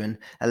closer, and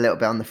a little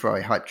bit on the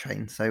Ferrari hype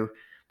train. So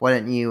why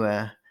don't you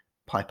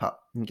pipe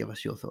up and give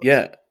us your thoughts?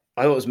 Yeah,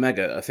 I thought it was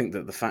mega. I think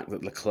that the fact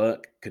that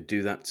Leclerc could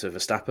do that to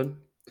Verstappen,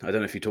 I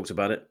don't know if you talked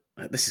about it.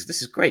 This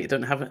is great. I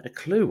don't have a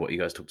clue what you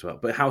guys talked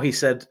about, but how he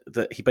said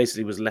that he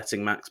basically was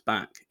letting Max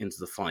back into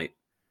the fight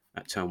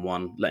at turn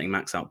 1, letting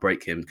Max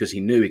outbrake him because he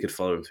knew he could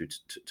follow him through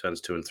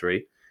turns 2 and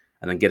 3,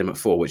 and then get him at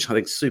 4, which I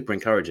think is super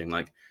encouraging.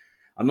 Like,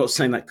 I'm not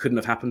saying that couldn't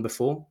have happened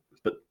before,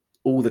 but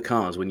all the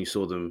cars, when you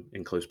saw them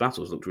in close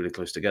battles, looked really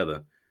close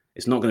together.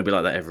 It's not going to be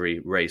like that every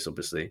race,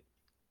 obviously.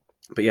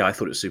 But yeah, I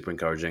thought it was super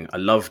encouraging. I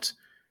loved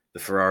the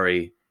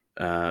Ferrari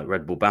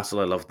Red Bull battle.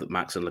 I loved that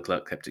Max and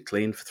Leclerc kept it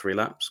clean for 3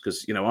 laps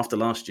because, after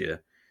last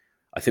year,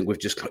 I think we've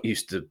just got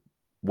used to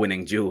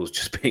winning duels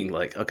just being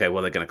like, okay,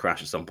 well, they're going to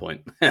crash at some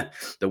point.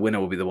 The winner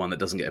will be the one that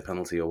doesn't get a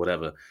penalty or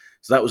whatever.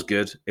 So that was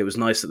good. It was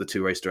nice that the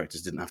 2 race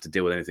directors didn't have to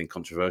deal with anything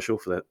controversial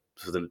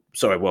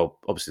sorry, well,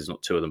 obviously there's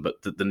not 2 of them, but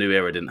the new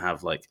era didn't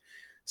have like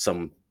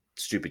some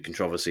stupid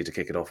controversy to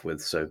kick it off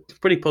with. So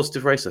pretty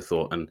positive race, I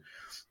thought. And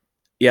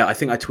yeah, I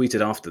think I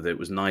tweeted after that it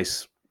was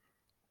nice.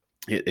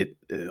 I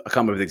can't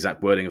remember the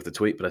exact wording of the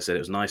tweet, but I said it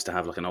was nice to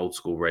have like an old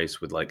school race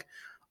with like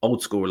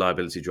old school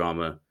reliability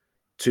drama,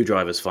 2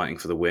 drivers fighting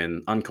for the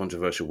win,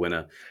 uncontroversial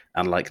winner,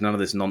 and like none of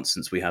this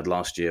nonsense we had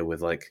last year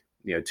with like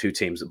 2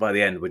 teams that by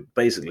the end would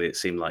basically, it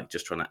seemed like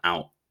just trying to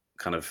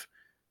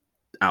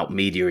out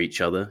media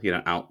each other,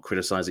 out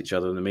criticize each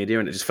other in the media,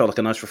 and it just felt like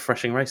a nice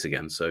refreshing race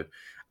again. So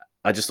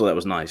I just thought that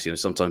was nice.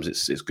 Sometimes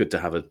it's good to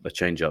have a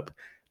change up.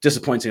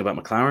 Disappointing about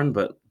McLaren,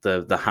 but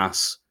the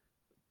Haas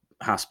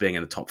being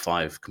in the top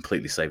 5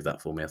 completely saved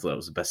that for me. I thought that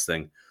was the best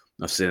thing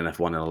I've seen in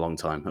F1 in a long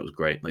time. That was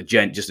great. Like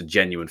just a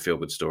genuine feel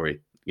good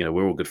story.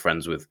 We're all good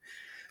friends with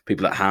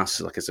people at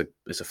Haas. Like it's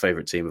a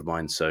favorite team of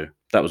mine. So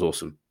that was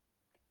awesome.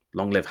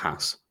 Long live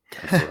Haas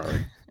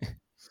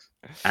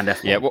and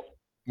F1. Yeah. What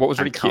was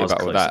really cute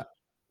about all that?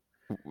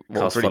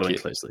 Cars following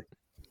closely.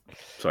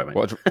 Sorry, mate.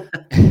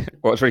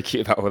 What was really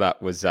cute about all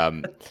that was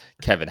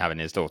Kevin having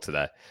his daughter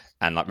there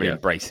and like really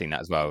embracing that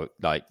as well.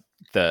 Like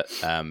that.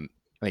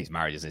 I think he's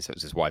married, isn't he? So it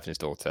was his wife and his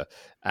daughter,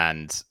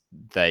 and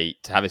to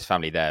have his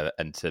family there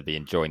and to be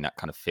enjoying that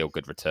kind of feel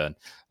good return.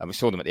 And we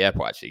saw them at the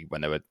airport actually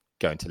when they were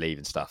going to leave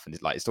and stuff. And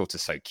his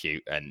daughter's so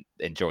cute and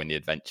enjoying the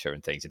adventure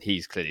and things, and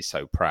he's clearly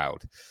so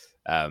proud.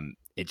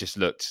 It just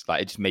looked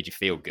like it just made you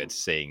feel good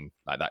seeing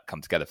like that come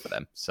together for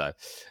them. So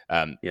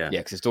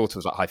because his daughter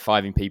was like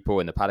high-fiving people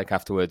in the paddock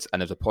afterwards, and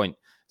there's a point.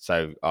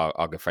 So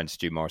our good friend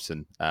Stu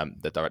Morrison,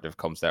 the director of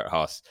comms there at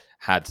Haas,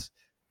 had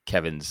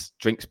Kevin's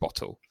drinks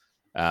bottle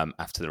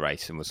after the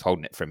race and was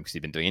holding it for him because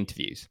he'd been doing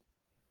interviews,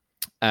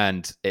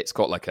 and it's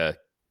got like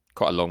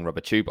quite a long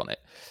rubber tube on it,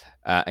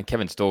 and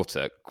Kevin's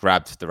daughter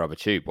grabbed the rubber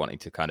tube wanting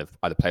to kind of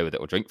either play with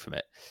it or drink from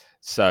it,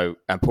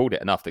 and pulled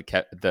it enough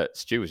that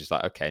Stu was just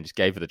like okay and just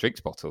gave her the drinks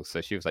bottle, so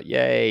she was like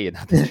yay and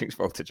had the drinks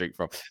bottle to drink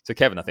from. So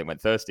Kevin I think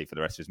went thirsty for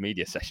the rest of his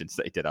media sessions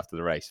that he did after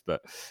the race,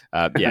 but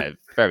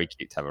very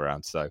cute to have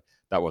around. So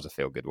that was a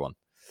feel good one.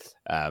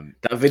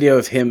 That video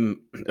of him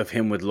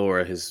with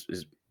Laura, his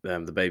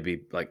the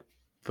baby, like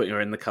putting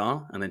her in the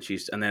car, and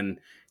then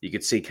you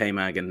could see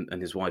K-Mag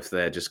and his wife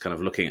there just kind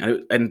of looking,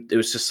 and it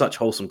was just such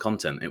wholesome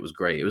content. It was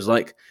great. It was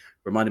like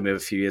reminded me of a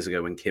few years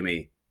ago when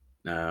Kimi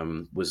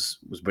was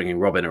bringing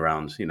Robin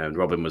around, and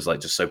Robin was like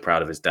just so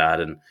proud of his dad,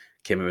 and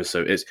Kimi was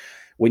so. It's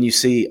when you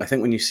see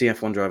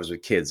F1 drivers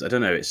with kids, I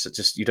don't know, it's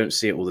just you don't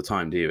see it all the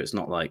time, do you? It's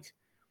not like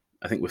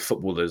I think with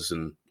footballers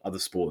and other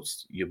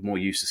sports, you're more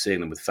used to seeing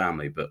them with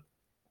family, but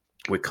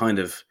we're kind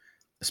of,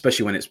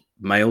 especially when it's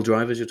male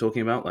drivers you're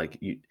talking about,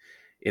 like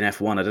in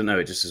F1, I don't know,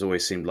 it just has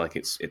always seemed like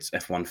it's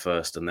F1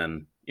 first, and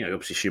then,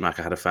 obviously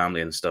Schumacher had a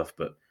family and stuff,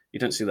 but you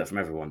don't see that from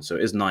everyone. So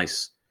it is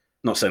nice.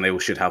 Not saying they all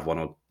should have one,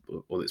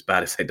 or it's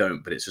bad if they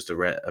don't, but it's just a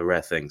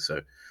rare thing. So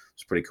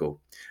it's pretty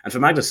cool. And for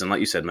Magnussen, like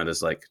you said,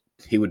 Meadows, like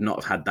he would not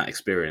have had that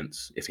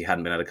experience if he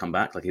hadn't been able to come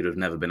back. Like he would have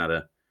never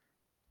been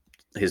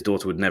his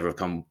daughter would never have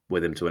come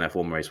with him to an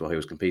F1 race while he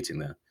was competing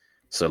there.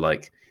 So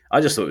like,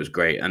 I just thought it was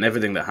great. And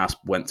everything that Haas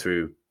went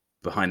through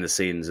behind the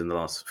scenes in the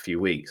last few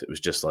weeks, it was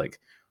just like,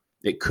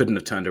 it couldn't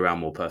have turned around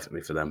more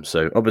perfectly for them.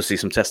 So obviously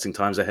some testing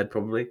times ahead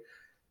probably.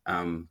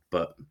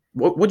 But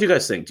what do you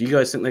guys think? Do you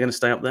guys think they're going to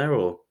stay up there,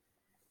 or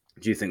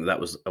do you think that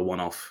was a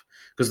one-off?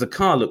 Because the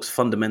car looks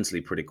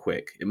fundamentally pretty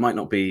quick. It might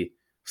not be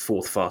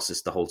fourth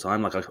fastest the whole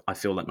time. Like I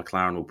feel like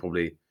McLaren will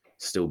probably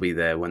still be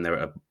there when they're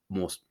at a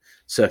more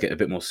circuit a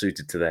bit more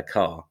suited to their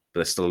car, but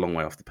they're still a long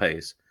way off the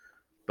pace.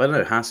 But I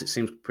don't know, Haas, it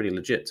seems pretty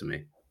legit to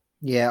me.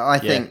 Yeah, I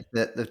think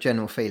that the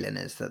general feeling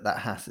is that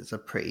Haas is a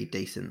pretty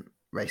decent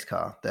race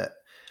car. That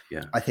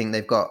I think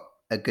they've got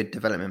a good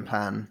development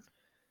plan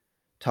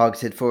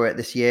targeted for it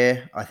this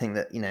year. I think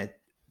that,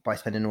 by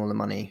spending all the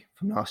money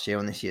from last year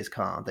on this year's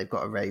car, they've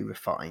got a very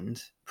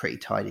refined, pretty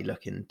tidy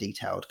looking,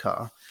 detailed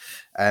car.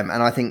 And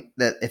I think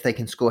that if they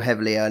can score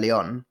heavily early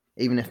on,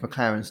 even if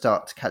McLaren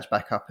start to catch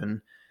back up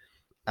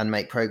and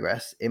make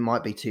progress, it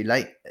might be too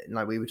late.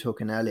 Like we were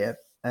talking earlier,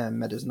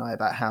 Meadows and I,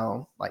 about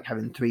how like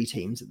having three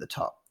teams at the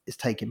top is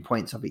taking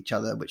points off each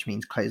other, which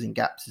means closing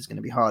gaps is going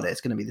to be harder.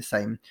 It's going to be the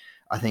same,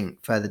 I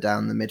think, further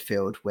down the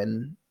midfield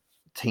when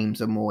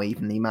teams are more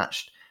evenly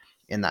matched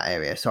in that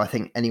area. So I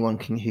think anyone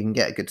who can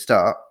get a good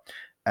start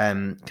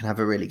can have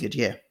a really good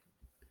year.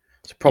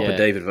 It's a proper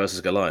David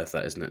versus Goliath,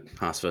 that, isn't it?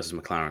 Haas versus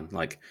McLaren.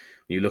 Like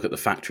you look at the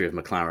factory of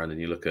McLaren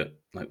and you look at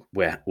like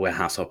where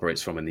Haas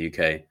operates from in the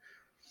UK.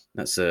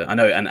 That's I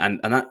know, and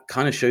that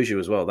kind of shows you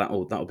as well.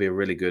 That'll be a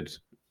really good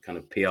kind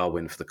of PR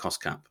win for the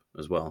cost cap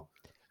as well.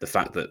 The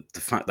fact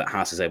that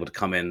Haas is able to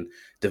come in,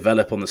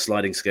 develop on the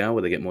sliding scale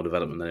where they get more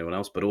development than anyone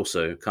else, but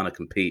also kind of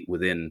compete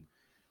within,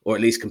 or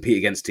at least compete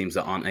against teams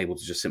that aren't able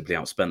to just simply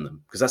outspend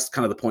them. Because that's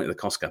kind of the point of the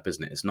cost cap,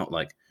 isn't it? It's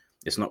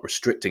not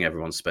restricting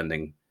everyone's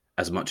spending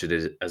as much as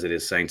it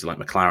is saying to like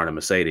McLaren and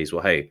Mercedes,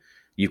 well, hey,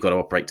 you've got to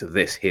operate to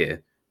this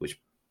here, which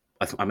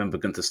I remember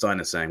Gunther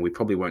Steiner saying we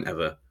probably won't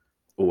ever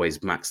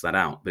always max that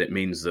out, but it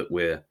means that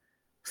we're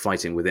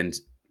fighting within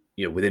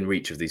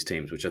reach of these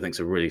teams, which I think is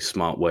a really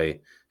smart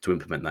way to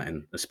implement that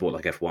in a sport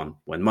like F1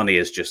 when money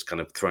is just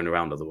kind of thrown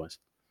around otherwise.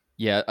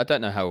 Yeah, I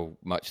don't know how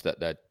much that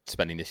they're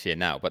spending this year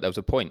now, but there was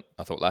a point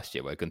I thought last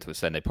year where Gunther was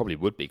saying they probably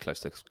would be close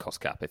to cost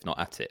cap, if not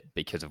at it,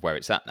 because of where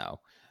it's at now.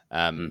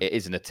 It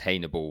is an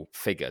attainable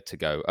figure to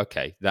go,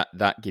 okay,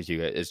 that gives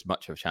you as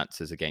much of a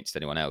chance as against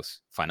anyone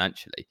else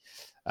financially.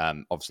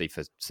 Obviously,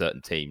 for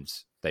certain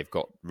teams, they've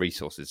got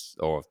resources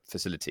or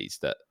facilities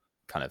that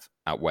kind of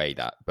outweigh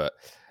that. But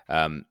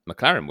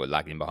McLaren were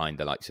lagging behind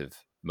the likes of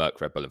Merc,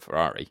 Red Bull and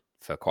Ferrari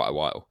for quite a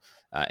while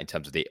in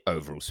terms of the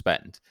overall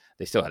spend.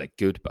 They still had a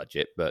good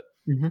budget, but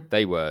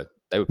they were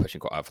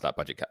pushing quite hard for that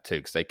budget cap too,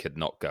 because they could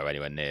not go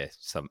anywhere near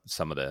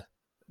some of the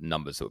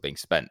numbers that were being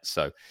spent.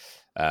 So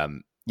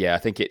I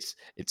think it's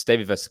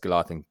David versus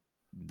Goliath in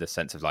the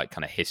sense of like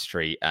kind of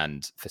history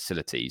and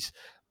facilities.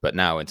 But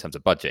now in terms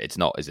of budget, it's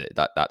not, is it?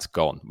 That's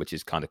gone, which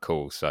is kind of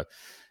cool. So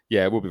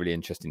yeah, it will be really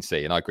interesting to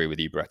see. And I agree with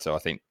you, Bretto. I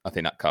think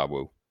that car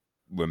will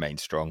remain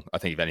strong. I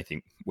think if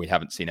anything, we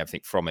haven't seen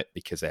everything from it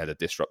because they had a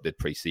disrupted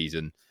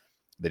pre-season.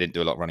 They didn't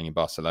do a lot running in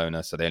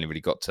Barcelona, so they only really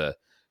got to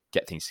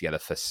get things together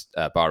for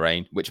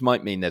Bahrain, which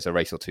might mean there's a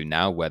race or two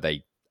now where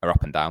they are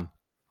up and down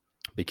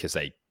because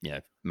they,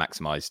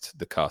 maximized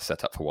the car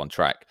setup for one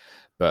track.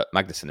 But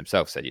Magnussen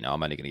himself said,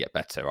 I'm only going to get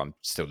better. I'm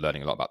still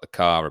learning a lot about the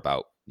car,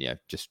 about,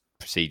 just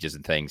procedures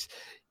and things.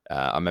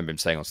 I remember him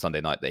saying on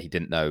Sunday night that he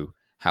didn't know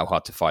how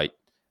hard to fight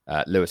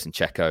Lewis and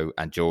Checo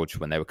and George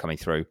when they were coming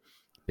through,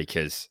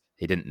 because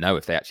he didn't know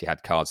if they actually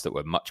had cars that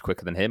were much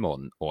quicker than him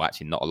or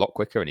actually not a lot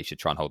quicker, and he should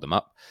try and hold them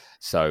up.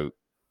 So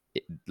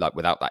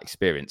without that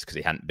experience, because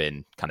he hadn't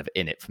been kind of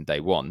in it from day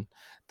one,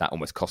 that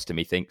almost cost him,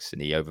 he thinks,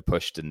 and he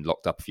overpushed and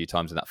locked up a few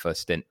times in that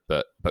first stint,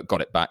 but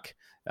got it back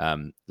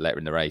later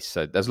in the race.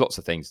 So there's lots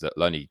of things that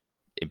will only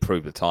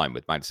improve with time,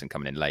 with Magnussen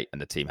coming in late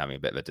and the team having a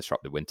bit of a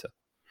disrupted winter.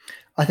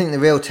 I think the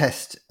real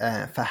test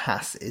for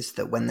Haas is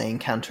that when they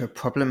encounter a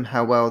problem,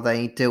 how well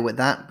they deal with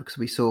that, because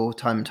we saw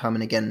time and time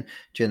and again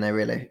during their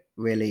really,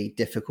 really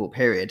difficult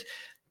period,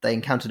 they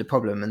encountered a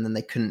problem and then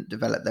they couldn't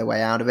develop their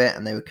way out of it,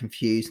 and they were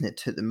confused, and it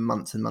took them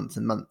months and months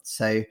and months.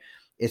 So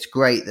it's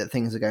great that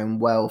things are going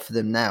well for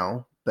them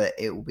now, but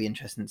it will be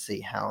interesting to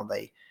see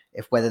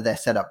whether they're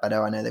set up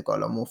better. I know they've got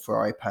a lot more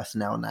Ferrari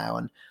personnel now,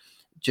 and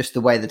just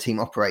the way the team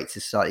operates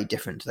is slightly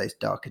different to those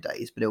darker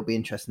days, but it'll be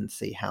interesting to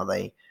see how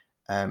they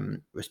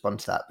respond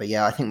to that. But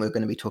yeah, I think we're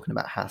going to be talking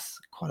about Haas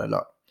quite a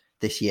lot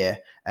this year.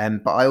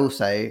 But I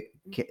also,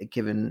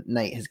 given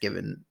Nate has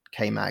given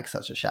K-Mag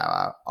such a shout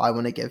out, I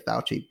want to give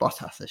Valtteri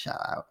Bottas a shout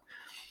out,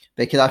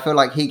 because I feel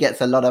like he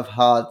gets a lot of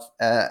hard.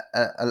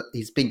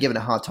 He's been given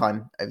a hard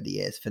time over the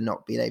years for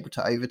not being able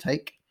to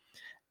overtake.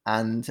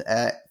 And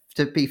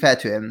to be fair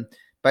to him,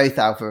 both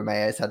Alfa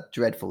Romeos had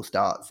dreadful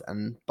starts,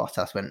 and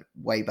Bottas went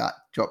way back,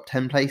 dropped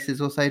 10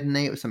 places or so, didn't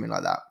he? It was something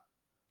like that.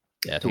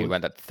 Yeah, I think he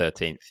went up to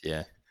 13th.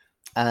 Yeah,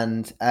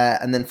 and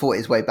then fought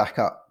his way back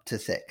up to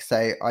 6th.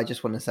 So I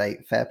just want to say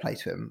fair play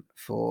to him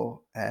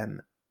for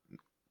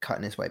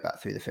cutting his way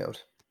back through the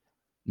field.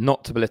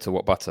 Not to belittle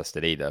what Bottas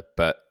did either,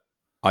 but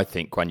I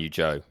think Guan Yu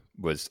Zhou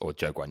was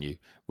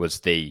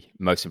the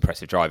most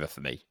impressive driver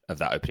for me of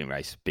that opening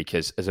race,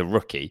 because as a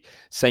rookie,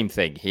 same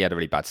thing, he had a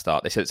really bad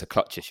start. They said it's a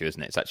clutch issue,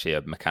 isn't it? It's actually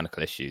a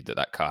mechanical issue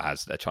that car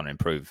has. They're trying to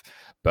improve,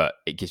 but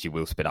it gives you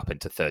wheel spin up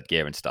into third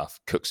gear and stuff,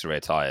 cooks the rear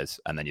tyres,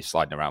 and then you're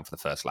sliding around for the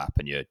first lap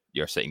and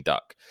you're a sitting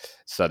duck.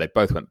 So they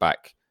both went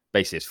back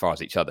basically as far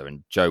as each other,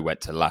 and Zhou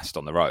went to last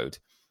on the road.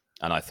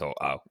 And I thought,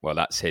 oh, well,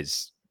 that's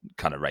his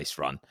kind of race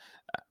run.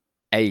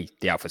 A,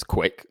 the Alpha's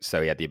quick,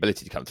 so he had the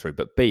ability to come through.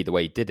 But B, the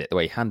way he did it, the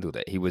way he handled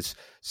it, he was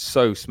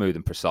so smooth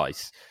and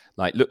precise.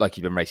 Like, looked like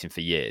he'd been racing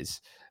for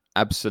years.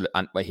 Absolutely,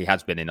 and he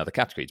has been in other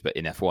categories, but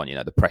in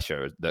F1, the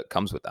pressure that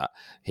comes with that,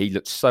 he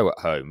looked so at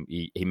home.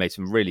 He made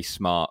some really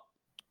smart,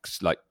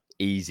 like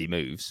easy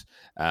moves,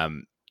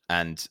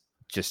 and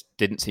just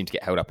didn't seem to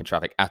get held up in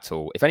traffic at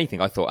all. If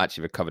anything, I thought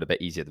actually recovered a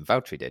bit easier than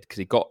Valtteri did, because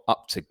he got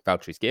up to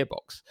Valtteri's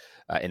gearbox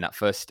in that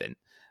first stint.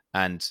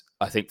 And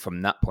I think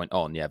from that point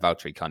on,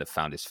 Valtteri kind of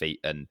found his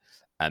feet and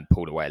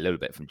pulled away a little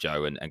bit from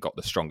Zhou and got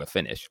the stronger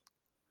finish.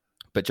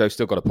 But Zhou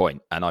still got a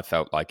point, and I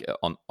felt like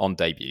on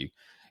debut,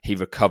 he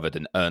recovered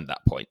and earned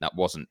that point. That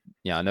wasn't,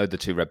 I know the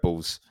 2 Red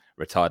Bulls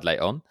retired late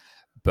on,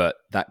 but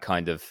that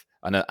kind of,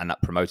 I know, and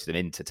that promoted him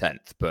into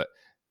 10th, but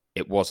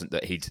it wasn't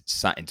that he'd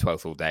sat in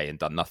 12th all day and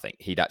done nothing.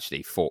 He'd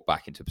actually fought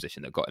back into a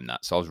position that got him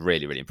that. So I was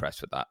really, really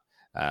impressed with that.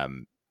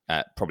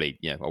 Probably,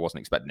 I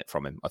wasn't expecting it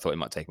from him. I thought it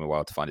might take him a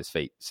while to find his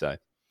feet. So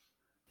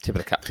tip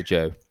of the cap to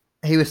Zhou.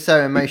 He was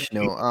so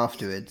emotional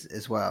afterwards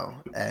as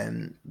well.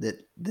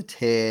 The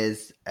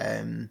tears,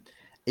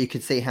 you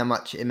could see how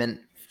much it meant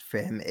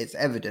for him. It's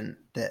evident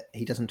that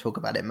he doesn't talk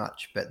about it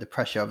much, but the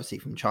pressure obviously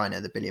from China,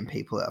 the billion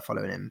people that are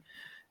following him,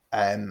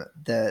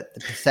 the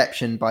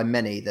perception by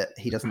many that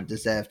he doesn't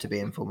deserve to be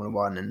in Formula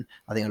One. And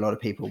I think a lot of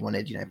people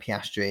wanted,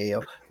 Piastri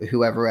or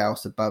whoever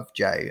else above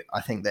Zhou.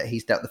 I think that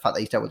the fact that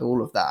he's dealt with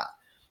all of that,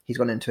 he's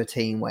gone into a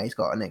team where he's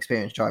got an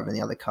experienced driver in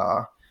the other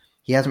car.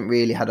 He hasn't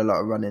really had a lot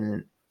of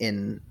running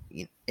in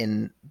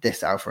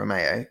this Alfa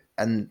Romeo,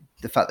 and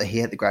the fact that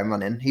he hit the ground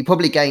running, he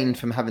probably gained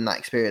from having that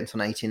experience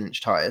on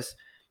 18-inch tyres.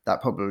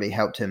 That probably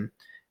helped him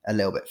a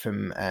little bit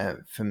from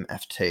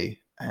F2.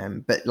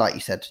 But like you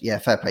said,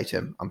 fair play to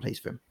him. I'm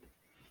pleased for him.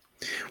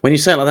 When you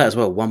say it like that as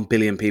well, 1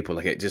 billion people,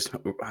 like it just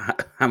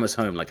hammers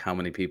home like how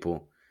many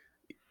people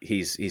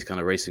he's kind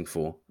of racing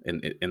for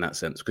in that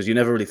sense, because you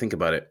never really think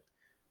about it.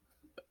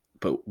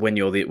 But when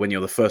you're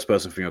the first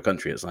person from your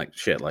country, it's like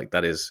shit. Like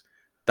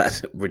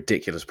that's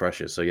ridiculous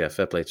pressure. So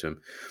fair play to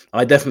him.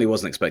 I definitely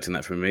wasn't expecting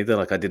that from him either.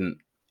 Like I didn't,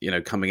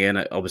 coming in.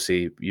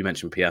 Obviously, you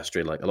mentioned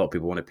Piastri. Like a lot of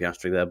people wanted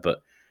Piastri there,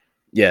 but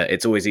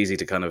it's always easy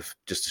to kind of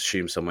just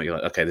assume someone. You're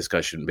like, okay, this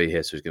guy shouldn't be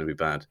here, so he's going to be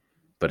bad.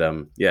 But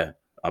I'm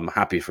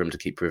happy for him to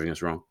keep proving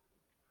us wrong.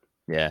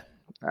 Yeah,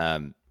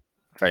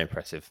 very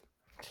impressive.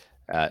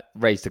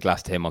 Raised the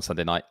glass to him on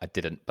Sunday night. I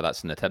didn't, but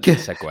that's an attempt to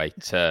segue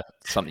to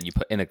something you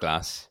put in a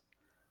glass,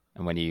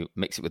 and when you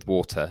mix it with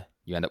water,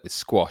 you end up with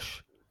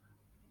squash.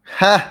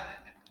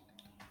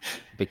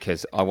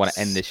 Because I want to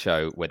end this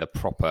show with a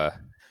proper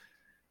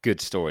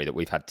good story that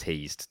we've had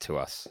teased to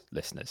us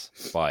listeners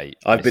by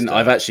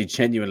I've actually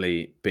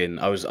genuinely been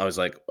I was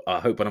like, I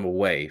hope when I'm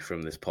away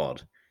from this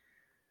pod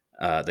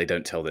they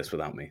don't tell this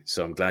without me,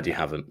 so I'm glad you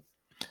haven't.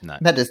 No,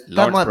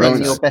 that might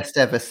be your best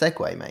ever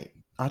segue, mate.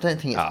 I don't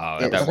think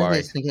it's don't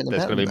worry, there's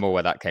going to be more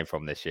where that came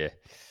from this year.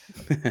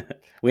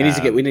 we need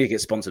to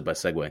get sponsored by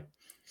Segway.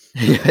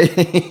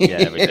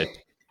 Yeah, we do.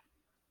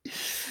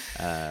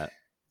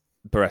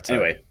 Barretto,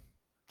 anyway,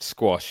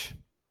 squash.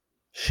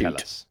 Shoot. Tell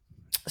us.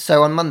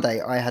 So on Monday,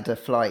 I had a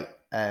flight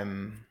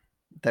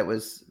that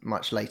was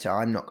much later.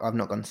 I've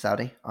not gone to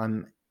Saudi.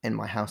 I'm in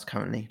my house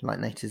currently. Like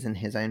Nate is in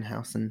his own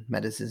house, and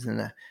Meadows is in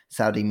a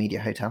Saudi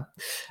media hotel.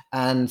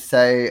 And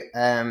so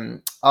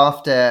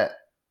after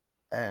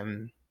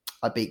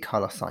I beat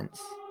Carlos Sainz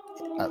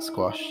at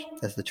squash,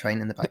 there's the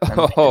train in the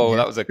background. Oh,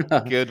 that was a good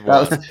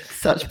one. That was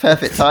such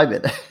perfect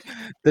timing.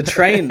 The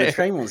train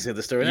wants to hear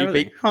the story. You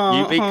beat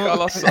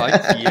Carlos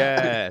Sainz,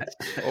 yeah.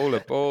 All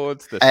aboard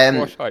the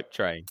squash hype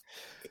train.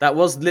 That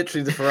was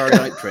literally the Ferrari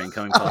hype train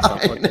coming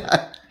past.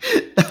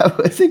 That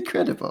was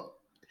incredible.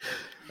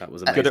 That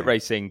was amazing. Good at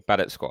racing,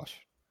 bad at squash.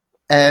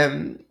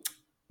 Good.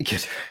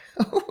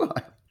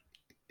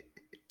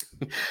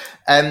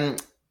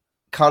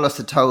 Carlos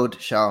had told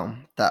Charles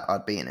that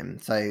I'd beaten him,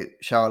 so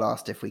Charles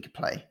asked if we could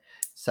play.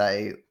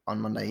 So on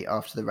Monday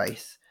after the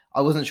race,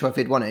 I wasn't sure if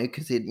he'd want to,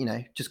 because he'd,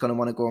 just gone and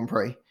won a Grand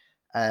Prix,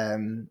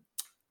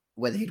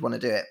 whether he'd want to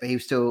do it, but he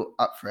was still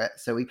up for it.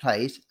 So we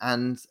played,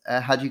 and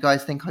how do you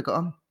guys think I got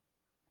on?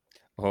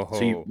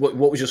 So what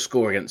was your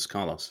score against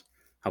Carlos?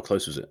 How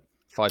close was it?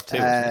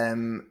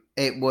 5-2.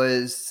 It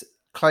was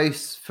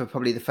close for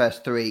probably the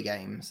first 3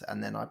 games,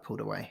 and then I pulled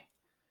away.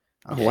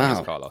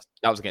 Wow, Carlos.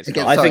 That was against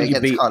Carlos.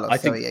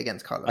 Carlos.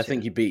 Against Carlos. I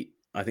think you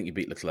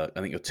beat Leclerc. I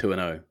think you're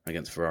 2-0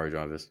 against Ferrari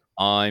drivers.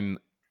 I'm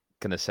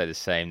gonna say the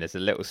same. There's a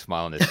little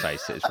smile on his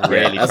face. It's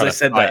really as I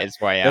said that, his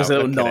way out. There's a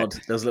little nod.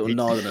 There's a little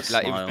nod and a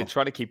smile. He's been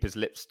trying to keep his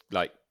lips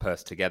like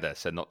pursed together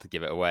so not to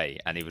give it away,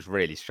 and he was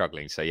really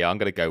struggling. So yeah, I'm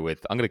gonna go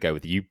with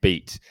you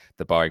beat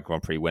the Bahrain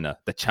Grand Prix winner,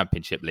 the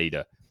championship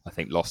leader. I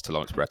think lost to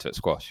Lawrence Barretto at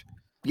squash.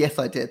 Yes,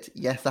 I did.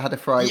 Yes, I had a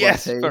Ferrari.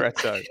 Yes,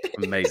 Barretto.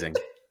 Amazing.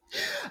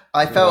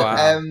 I felt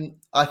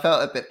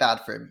a bit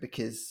bad for him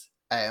because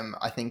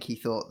I think he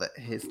thought that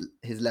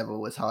his level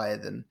was higher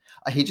than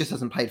he just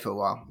hasn't played for a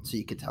while, so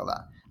you could tell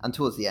that. And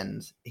towards the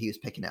end, he was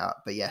picking it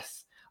up. But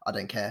yes, I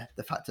don't care.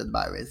 The fact of the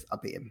matter is, I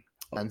beat him.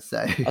 And so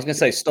I was going to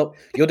say, stop.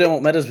 You're doing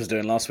what Meadows was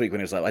doing last week when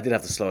he was like, "I did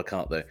have the slower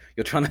kart though."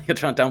 You're trying to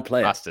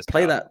downplay it.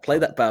 Play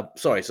that bad.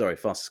 Sorry,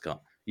 fastest kart.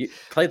 You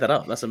play that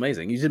up. That's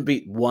amazing. You didn't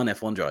beat one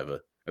F1 driver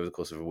over the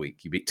course of a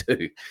week. You beat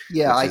 2.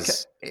 Yeah,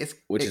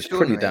 which is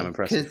pretty damn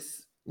impressive.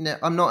 Because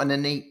I'm not an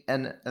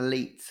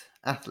elite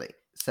athlete.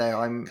 So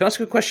Can I ask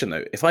you a question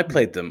though? If I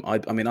played them, I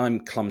mean, I'm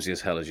clumsy as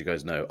hell, as you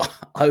guys know.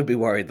 I would be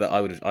worried that I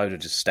would have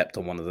just stepped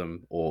on one of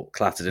them or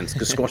clattered into,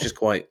 because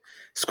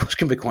squash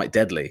can be quite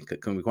deadly.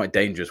 It can be quite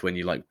dangerous when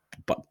you like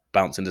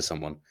bounce into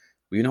someone.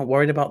 Were you not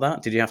worried about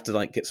that? Did you have to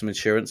like get some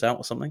insurance out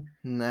or something?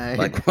 No.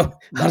 Like, how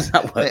does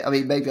that work? I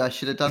mean, maybe I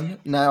should have done.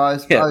 No, I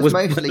was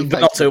mostly.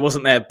 Binotto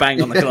wasn't there, bang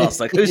on the glass.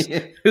 Like,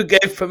 who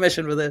gave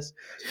permission for this?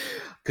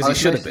 Because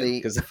he should have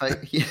been. Because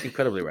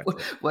incredibly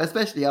reckless. Well,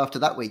 especially after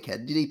that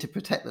weekend, you need to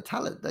protect the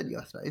talent, don't you?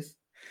 I suppose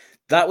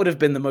that would have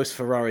been the most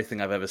Ferrari thing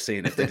I've ever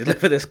seen if they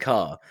deliver this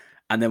car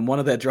and then one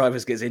of their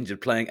drivers gets injured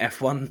playing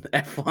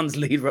F1's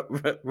lead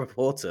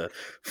reporter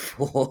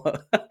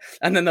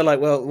and then they're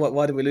like, well,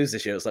 why did we lose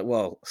this year? It's like,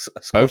 well,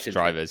 both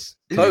drivers.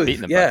 Both,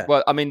 beaten them yeah. Both.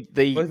 Well, I mean,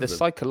 the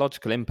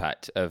psychological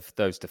impact of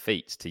those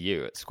defeats to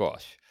you at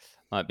squash,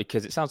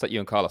 because it sounds like you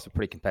and Carlos are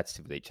pretty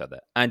competitive with each other.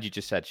 And you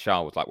just said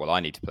Charles was like, well, I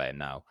need to play him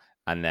now.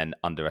 And then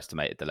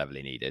underestimated the level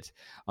he needed.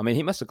 I mean,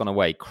 he must have gone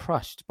away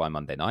crushed by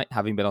Monday night,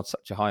 having been on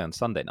such a high on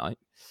Sunday night.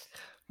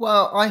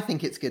 Well, I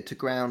think it's good to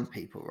ground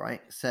people,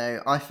 right?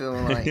 So I feel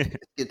like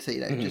it's good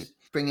to, just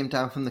bring him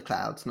down from the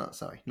clouds. Not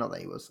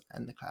that he was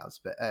in the clouds,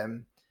 but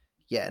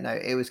yeah, no,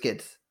 it was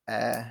good.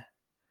 I'm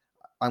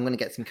going to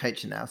get some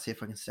coaching now, see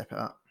if I can step it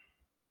up.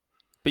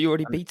 But you're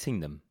already beating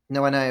them.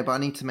 No, I know, but I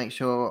need to make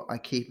sure I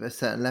keep a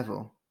certain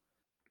level.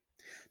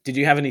 Did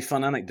you have any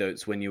fun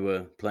anecdotes when you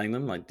were playing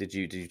them? Like, did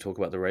you talk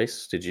about the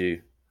race? Did you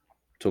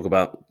talk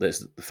about the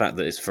fact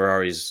that it's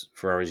Ferrari's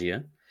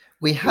year?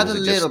 We had a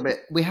little bit.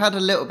 We had a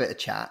little bit of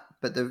chat,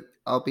 but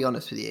I'll be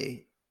honest with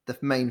you, the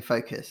main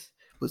focus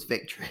was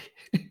victory.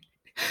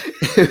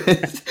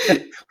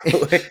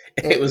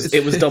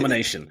 it was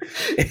domination.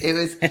 It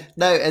was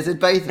as in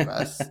both of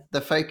us.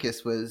 The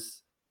focus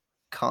was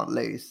can't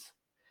lose,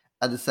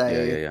 and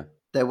so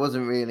there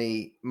wasn't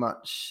really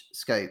much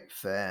scope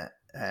for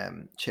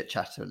chit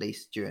chat, at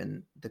least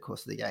during the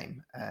course of the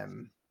game.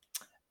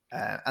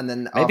 And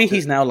then maybe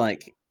he's now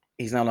like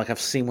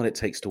I've seen what it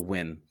takes to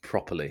win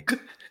properly.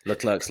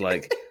 Leclerc's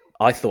like,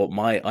 I thought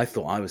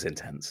I was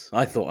intense.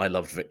 I thought I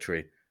loved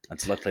victory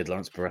until I played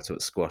Lawrence Barretto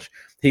at squash.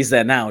 He's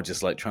there now,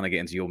 just like trying to get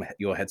into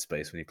your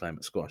headspace when you play him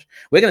at squash.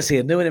 We're going to see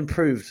a new and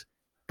improved,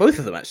 both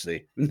of them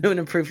actually, new and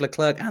improved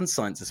Leclerc and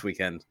Sainz this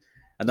weekend.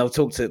 And they'll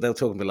talk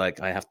and be like,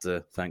 I have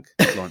to thank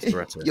Lawrence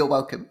Barretto. You're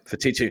welcome for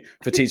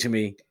teaching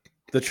me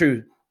the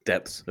true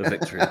depths of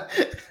victory.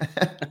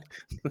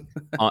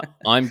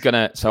 I've got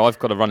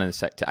to run in a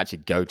sec to actually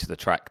go to the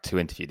track to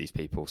interview these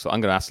people. So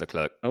I'm going to ask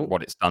Leclerc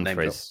what it's done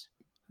for his.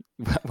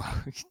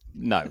 Well,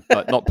 no,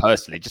 but not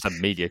personally, just a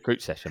media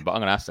group session. But I'm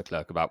going to ask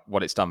Leclerc about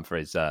what it's done for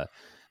his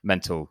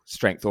mental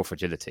strength or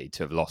fragility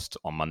to have lost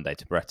on Monday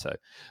to Barretto.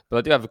 But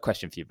I do have a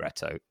question for you,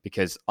 Barretto,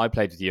 because I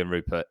played with you and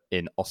Rupert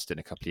in Austin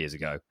a couple of years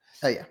ago,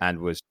 and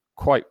was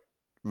quite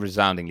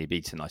resoundingly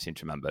beaten. I seem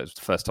to remember it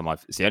was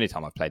the only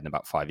time I've played in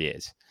about 5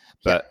 years.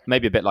 But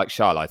maybe a bit like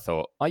Charles, I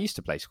thought I used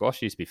to play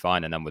squash, used to be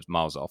fine, and then was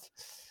miles off.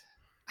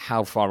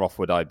 How far off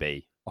would I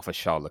be off a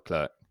Charles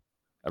Leclerc,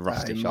 a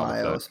rusty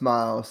Charles Leclerc?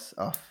 Miles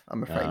off,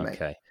 I'm afraid, mate.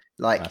 Okay,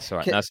 like that's all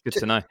right. That's good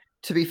to know.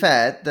 To be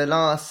fair, the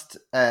last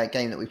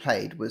game that we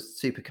played was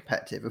super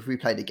competitive. If we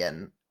played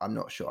again, I'm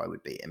not sure I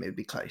would beat him. It would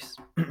be close.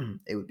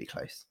 It would be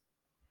close.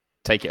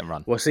 Take it and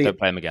run. Well, see, don't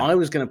play him again. I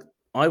was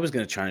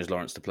gonna challenge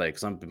Lawrence to play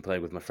because I've been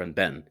playing with my friend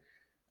Ben,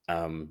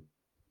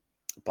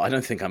 but I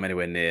don't think I'm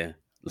anywhere near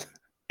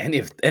any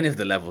of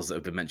the levels that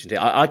have been mentioned here.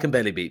 I can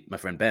barely beat my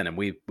friend Ben, and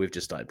we've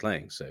just started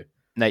playing. So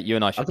Nate, you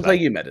and I should play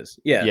you, Meadows.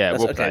 Yeah,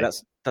 we'll okay. Play.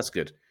 That's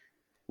good.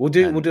 We'll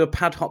do a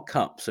Pad Hoc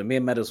Cup. So me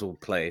and Meadows will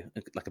play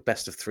like a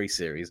best of 3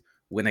 series.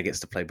 Winner gets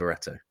to play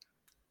Barretto,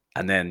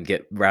 and then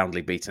get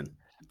roundly beaten.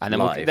 And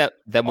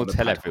then we'll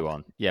tell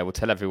everyone. Yeah, we'll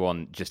tell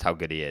everyone just how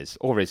good he is,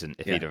 or isn't,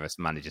 if either of us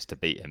manages to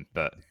beat him.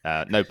 But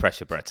no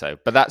pressure, Barretto.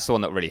 But that's the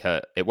one that really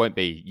hurt. It won't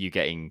be you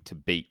getting to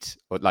beat,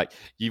 or like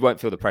you won't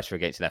feel the pressure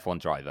against an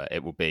F1 driver.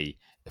 It will be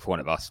if one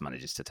of us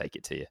manages to take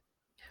it to you.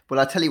 Well,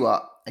 I'll tell you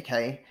what.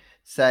 Okay,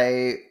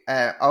 so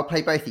I'll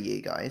play both of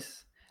you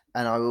guys,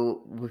 and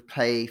we'll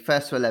play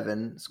first to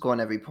 11, score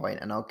on every point,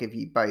 and I'll give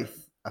you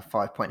both a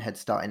 5-point head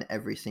start in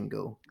every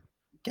single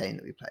game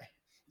that we play.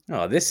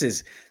 Oh, this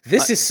is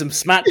some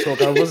smack talk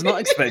I was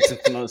not expecting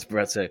from Lawrence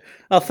Barretto.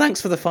 Oh,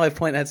 thanks for the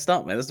 5-point head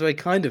start, man. That's very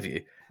kind of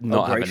you.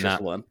 Not having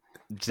that one.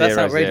 That's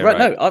outrageous. Right,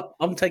 no,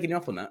 I'm taking you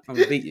up on that. I'm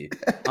going to beat you.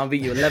 I'll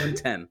beat you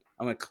 11-10. I'm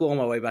going to claw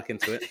my way back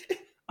into it.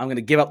 I'm going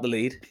to give up the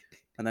lead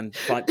and then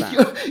fight back.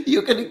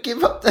 You're going to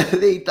give up the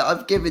lead that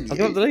I've given you? I'll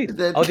give up the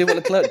lead. I'll do what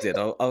Leclerc did.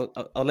 I'll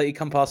let you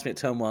come past me at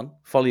turn 1,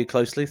 follow you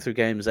closely through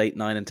games 8,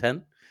 9, and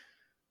 10,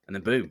 and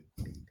then boom.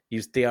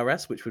 Use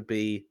DRS, which would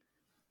be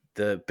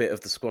the bit of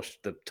the squash,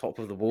 the top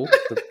of the wall,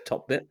 the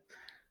top bit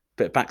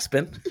of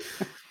backspin.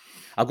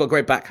 I've got a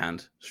great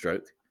backhand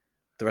stroke.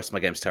 The rest of my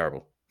game's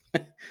terrible.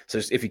 So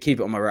if you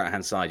keep it on my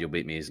right-hand side, you'll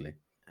beat me easily.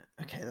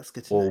 Okay, that's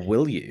good to know. Or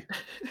will you?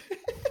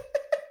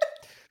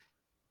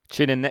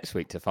 Tune in next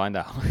week to find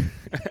out.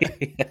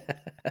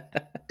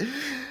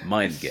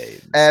 Mind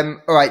games.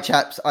 All right,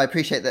 chaps. I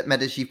appreciate that,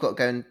 Meadows. You've got to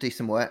go and do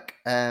some work.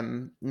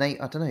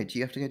 Nate, I don't know. Do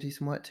you have to go do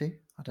some work too?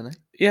 I don't know.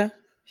 Yeah,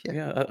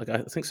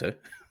 I think so.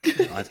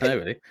 I don't know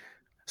really.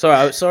 Sorry,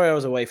 I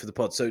was away for the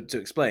pod. So to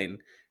explain,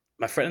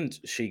 my friend,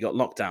 she got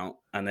locked out,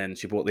 and then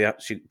she brought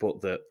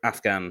the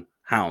Afghan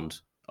hound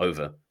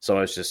over. So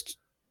I was just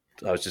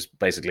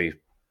basically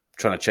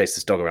trying to chase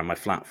this dog around my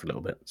flat for a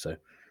little bit. So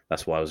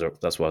that's why I was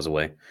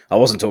away. I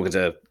wasn't talking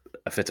to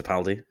a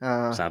Fittipaldi,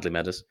 sadly,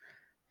 Meadows.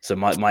 So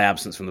my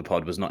absence from the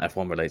pod was not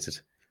F1 related.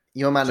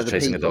 You're a man of the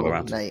chasing people, a dog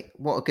around. Nate.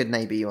 What a good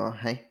neighbour you are,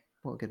 hey?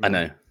 What a good. I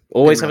know.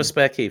 Always have a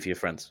spare key for your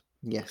friends.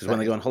 Yes. Because when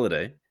they go on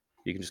holiday,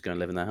 you can just go and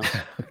live in their house.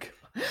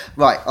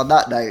 Right, on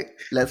that note,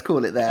 let's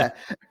call it there.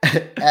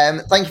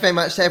 Thank you very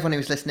much to everyone who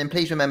was listening.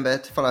 Please remember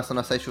to follow us on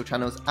our social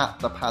channels at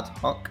The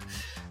Padhock.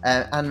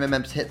 And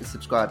remember to hit the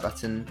subscribe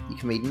button. You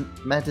can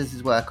read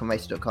Meadows' work on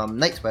Racer.com,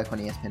 Nate's work on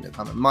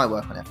ESPN.com, and my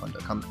work on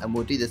F1.com. And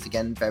we'll do this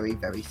again very,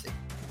 very soon.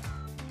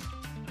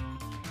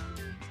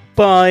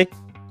 Bye.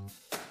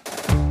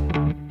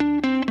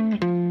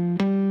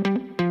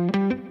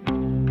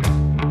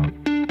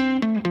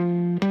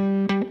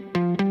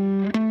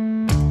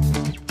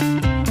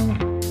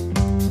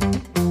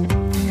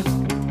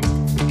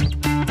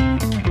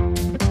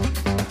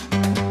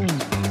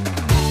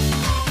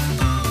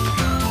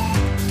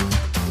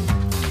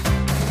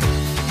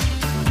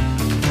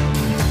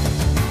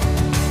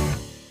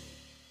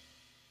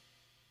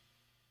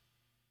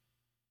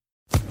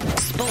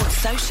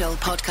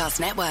 Podcast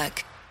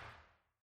Network.